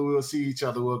hopefully we'll see each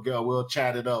other, we'll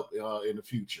chat it up in the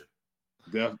future.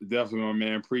 Definitely, my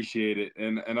man. Appreciate it.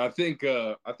 And I think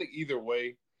either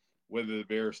way, whether the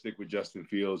Bears stick with Justin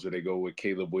Fields or they go with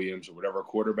Caleb Williams or whatever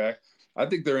quarterback, I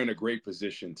think they're in a great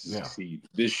position to succeed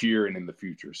this year and in the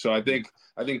future. So I think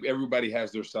everybody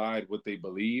has their side, what they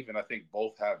believe, and I think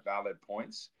both have valid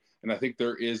points. And I think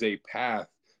there is a path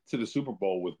to the Super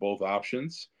Bowl with both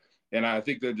options. And I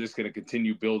think they're just going to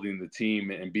continue building the team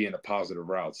and be in a positive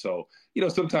route. So,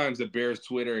 sometimes the Bears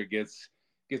Twitter gets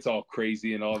all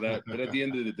crazy and all that. But at the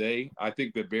end of the day, I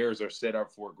think the Bears are set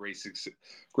up for great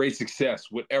success,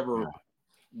 whatever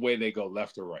way they go,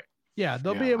 left or right. Yeah,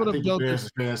 they'll be able to build. Bears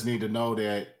fans need to know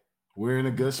that we're in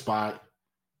a good spot.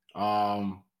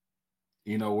 And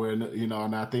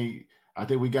I think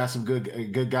we got some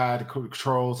good guy to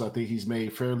controls. I think he's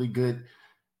made fairly good.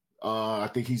 I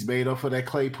think he's made up for that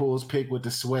Claypool's pick with the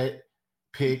sweat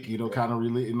pick, kind of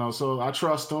really, so I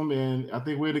trust him, and I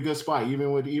think we're in a good spot.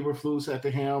 Even with Eberflus at the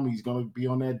helm, he's going to be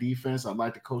on that defense. I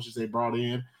like the coaches they brought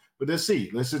in, but let's see.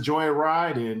 Let's enjoy a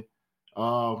ride, and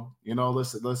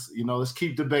let's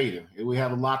keep debating. We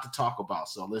have a lot to talk about,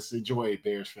 so let's enjoy it,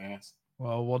 Bears fans.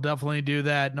 Well, we'll definitely do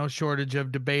that. No shortage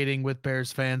of debating with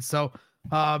Bears fans. So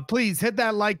please hit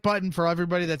that like button for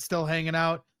everybody that's still hanging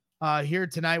out here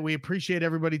tonight. We appreciate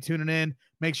everybody tuning in.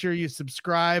 Make sure you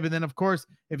subscribe. And then, of course,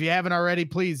 if you haven't already,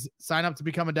 please sign up to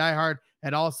become a diehard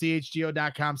at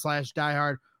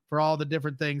allchgo.com/diehard for all the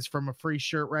different things, from a free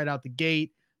shirt right out the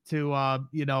gate to,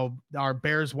 our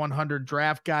Bears 100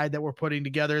 draft guide that we're putting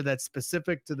together that's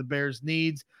specific to the Bears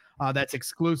needs. That's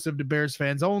exclusive to Bears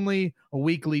fans only, a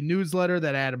weekly newsletter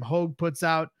that Adam Hogue puts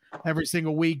out. every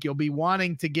single week. You'll be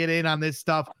wanting to get in on this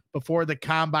stuff before the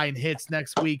combine hits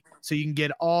next week, so you can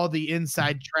get all the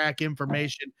inside track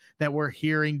information that we're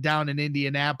hearing down in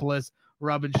Indianapolis,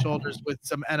 rubbing shoulders with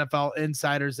some NFL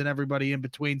insiders and everybody in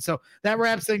between. So that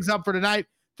wraps things up for tonight.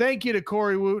 Thank you to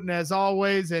Corey Wootton as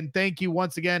always, and thank you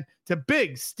once again to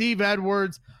Big Steve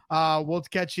Edwards. We'll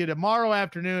catch you tomorrow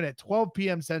afternoon at 12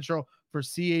 p.m. Central for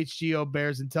CHGO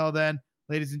Bears. Until then,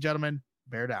 ladies and gentlemen,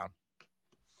 bear down.